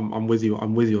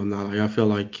 I'm with you on that. Like, I feel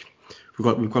like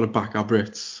we've got to back our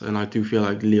Brits, and I do feel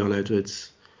like Leon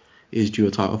Edwards is due a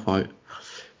title fight.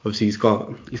 Obviously, he's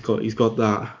got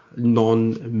that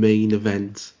non-main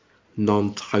event,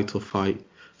 non-title fight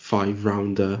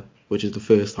 5-rounder which is the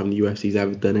first time the UFC's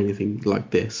ever done anything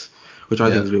like this, which I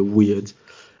think is a bit weird,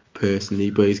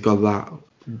 personally. But he's got that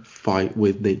fight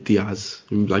with Nate Diaz,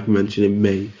 like you mentioned, in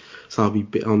May, so that'll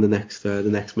be on the next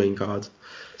main card,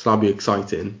 so that'll be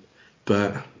exciting.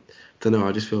 But I don't know,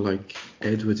 I just feel like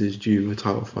Edwards is due a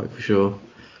title fight for sure.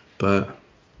 But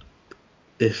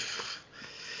if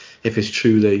it's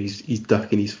true that he's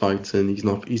ducking his fights and he's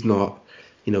not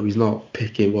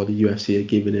picking what the UFC are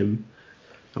giving him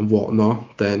and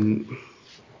whatnot, then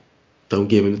don't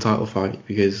give him the title fight,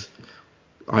 because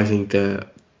I think that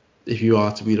if you are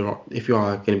going to be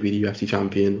the UFC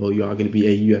champion, or you are going to be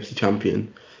a UFC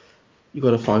champion, you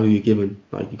got to fight who you're given.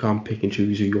 Like, you can't pick and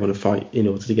choose who you want to fight in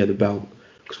order to get the belt.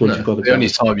 Because once you've got the belt, only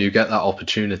time you get that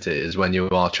opportunity is when you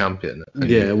are champion.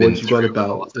 Yeah, once you've got a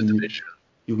belt,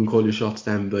 you can call your shots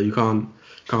then, but you can't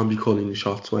be calling your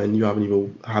shots when you haven't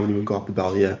even got the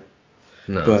belt yet.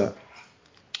 No. But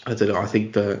I don't know. I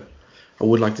think that I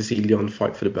would like to see Leon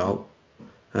fight for the belt.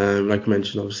 Like I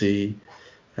mentioned, obviously,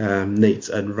 Nate's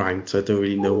unranked, so I don't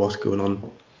really know what's going on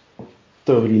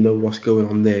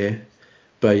there.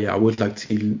 But yeah, I would like to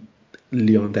see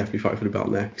Leon definitely fight for the belt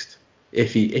next,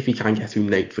 if he can get through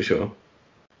Nate, for sure.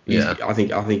 I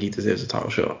think he deserves a title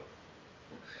shot.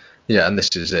 Yeah, and this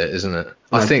is it, isn't it?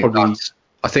 I think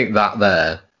that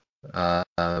there,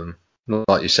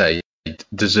 like you say,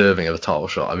 deserving of a title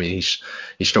shot. I mean,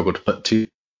 he struggled to put too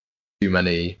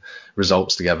many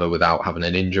results together without having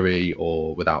an injury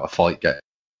or without a fight getting.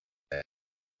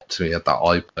 So he had that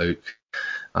eye poke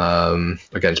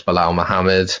against Bilal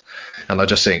Muhammad, and I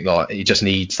just think like he just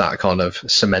needs that kind of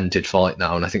cemented fight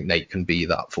now, and I think Nate can be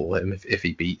that for him if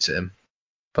he beats him.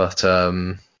 But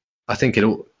I think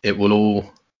it will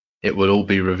all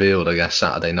be revealed, I guess,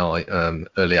 Saturday night,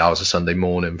 early hours of Sunday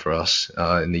morning for us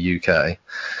in the UK,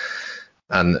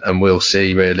 and we'll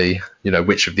see really,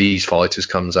 which of these fighters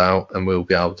comes out, and we'll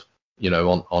be able to,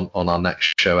 on our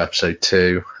next show, episode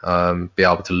 2, be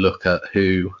able to look at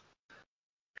who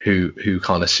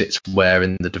kind of sits where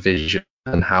in the division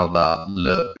and how that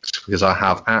looks, because I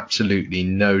have absolutely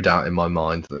no doubt in my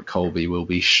mind that Colby will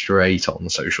be straight on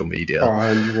social media,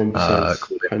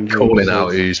 100%, calling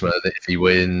out Usman if he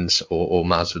wins, or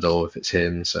Masvidal if it's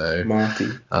him. So Marty.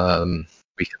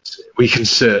 We can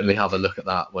certainly have a look at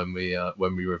that when we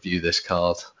review this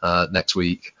card next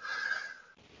week.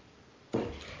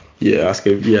 Yeah, that's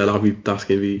gonna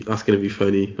be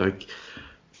funny. Like,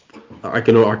 I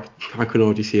can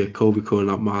already see a Colby calling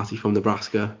out Marty from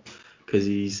Nebraska, because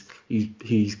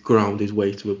he's ground his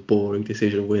way to a boring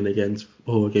decision win against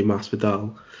Jorge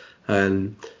Masvidal,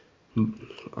 and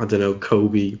I don't know,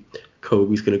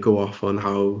 Colby's gonna go off on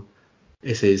how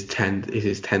it's his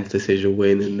 10th decision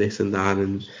win and this and that,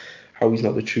 and how he's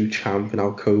not the true champ, and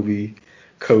how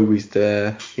Colby's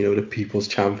the people's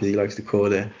champ, as he likes to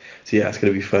call it. So yeah, it's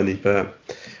gonna be funny, but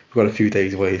we've got a few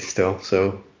days away still,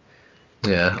 so.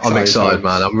 Yeah, I'm excited,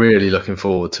 man. I'm really looking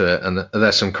forward to it, and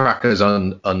there's some crackers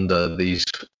under these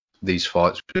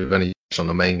fights. We've only on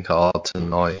the main card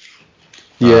tonight.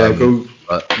 Yeah,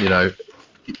 but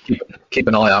keep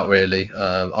an eye out. Really,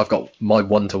 I've got my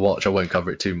one to watch. I won't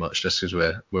cover it too much just because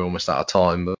we're almost out of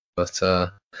time. But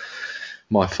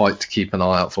my fight to keep an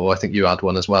eye out for. I think you had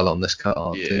one as well on this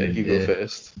card. Yeah, you go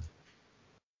first.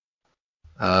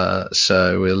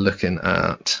 So we're looking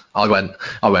at. I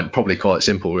went probably quite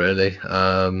simple, really.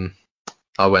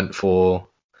 I went for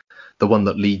the one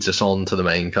that leads us on to the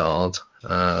main card.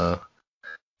 So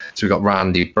we've got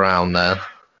Randy Brown there,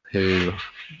 who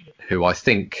I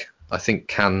think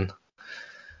can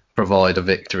provide a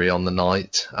victory on the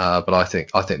night. But I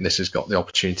think this has got the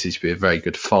opportunity to be a very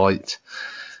good fight.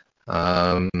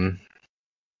 I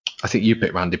think you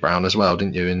picked Randy Brown as well,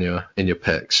 didn't you, in your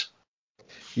picks?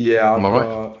 Yeah,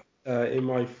 in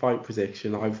my fight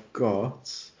prediction, I've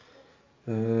got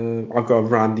a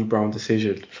Randy Brown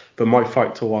decision, but my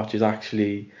fight to watch is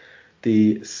actually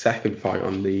the second fight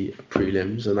on the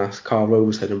prelims, and that's Carl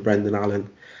Roberson and Brendan Allen.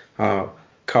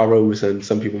 Carl Roberson,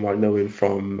 some people might know him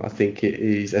from, I think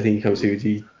he comes through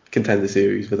the Contender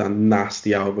Series with that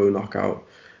nasty elbow knockout.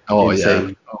 Oh,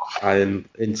 insane, yeah. An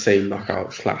insane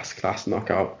knockout, class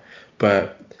knockout.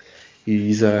 But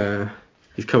he's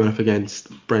coming up against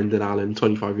Brendan Allen,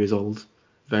 25 years old,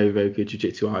 very, very good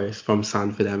jiu-jitsu artist from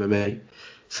Sanford MMA.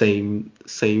 Same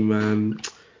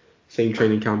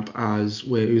training camp as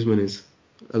where Usman is,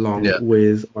 along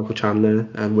with Michael Chandler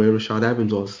and where Rashad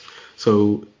Evans was.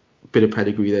 So bit of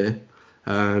pedigree there.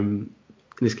 And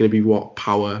it's going to be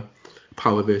power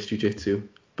versus jiu-jitsu.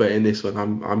 But in this one,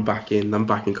 I'm backing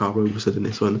Carl Roberson in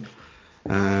this one.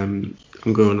 I'm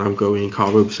going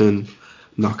Carl Roberson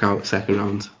knockout second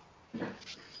round.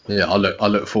 Yeah, I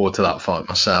look forward to that fight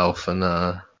myself, and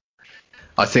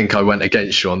I think I went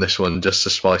against you on this one just to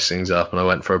spice things up, and I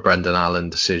went for a Brendan Allen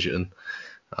decision.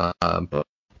 But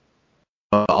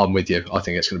I'm with you. I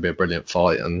think it's going to be a brilliant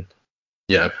fight, and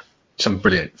some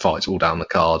brilliant fights all down the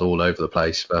card, all over the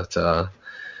place. But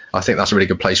I think that's a really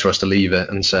good place for us to leave it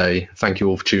and say thank you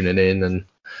all for tuning in, and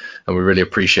we really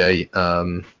appreciate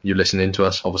you listening to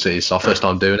us. Obviously, it's our first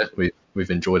time doing it. We've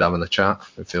enjoyed having the chat.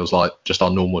 It feels like just our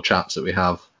normal chats that we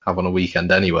have on a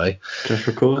weekend anyway. Just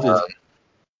recorded.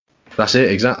 That's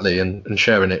it, exactly, and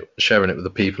sharing it with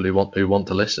the people who want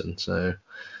to listen. So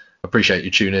appreciate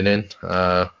you tuning in.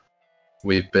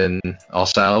 We've been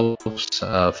ourselves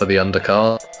for the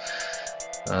undercard,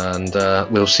 and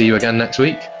we'll see you again next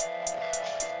week.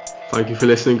 Thank you for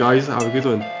listening, guys. Have a good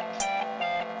one.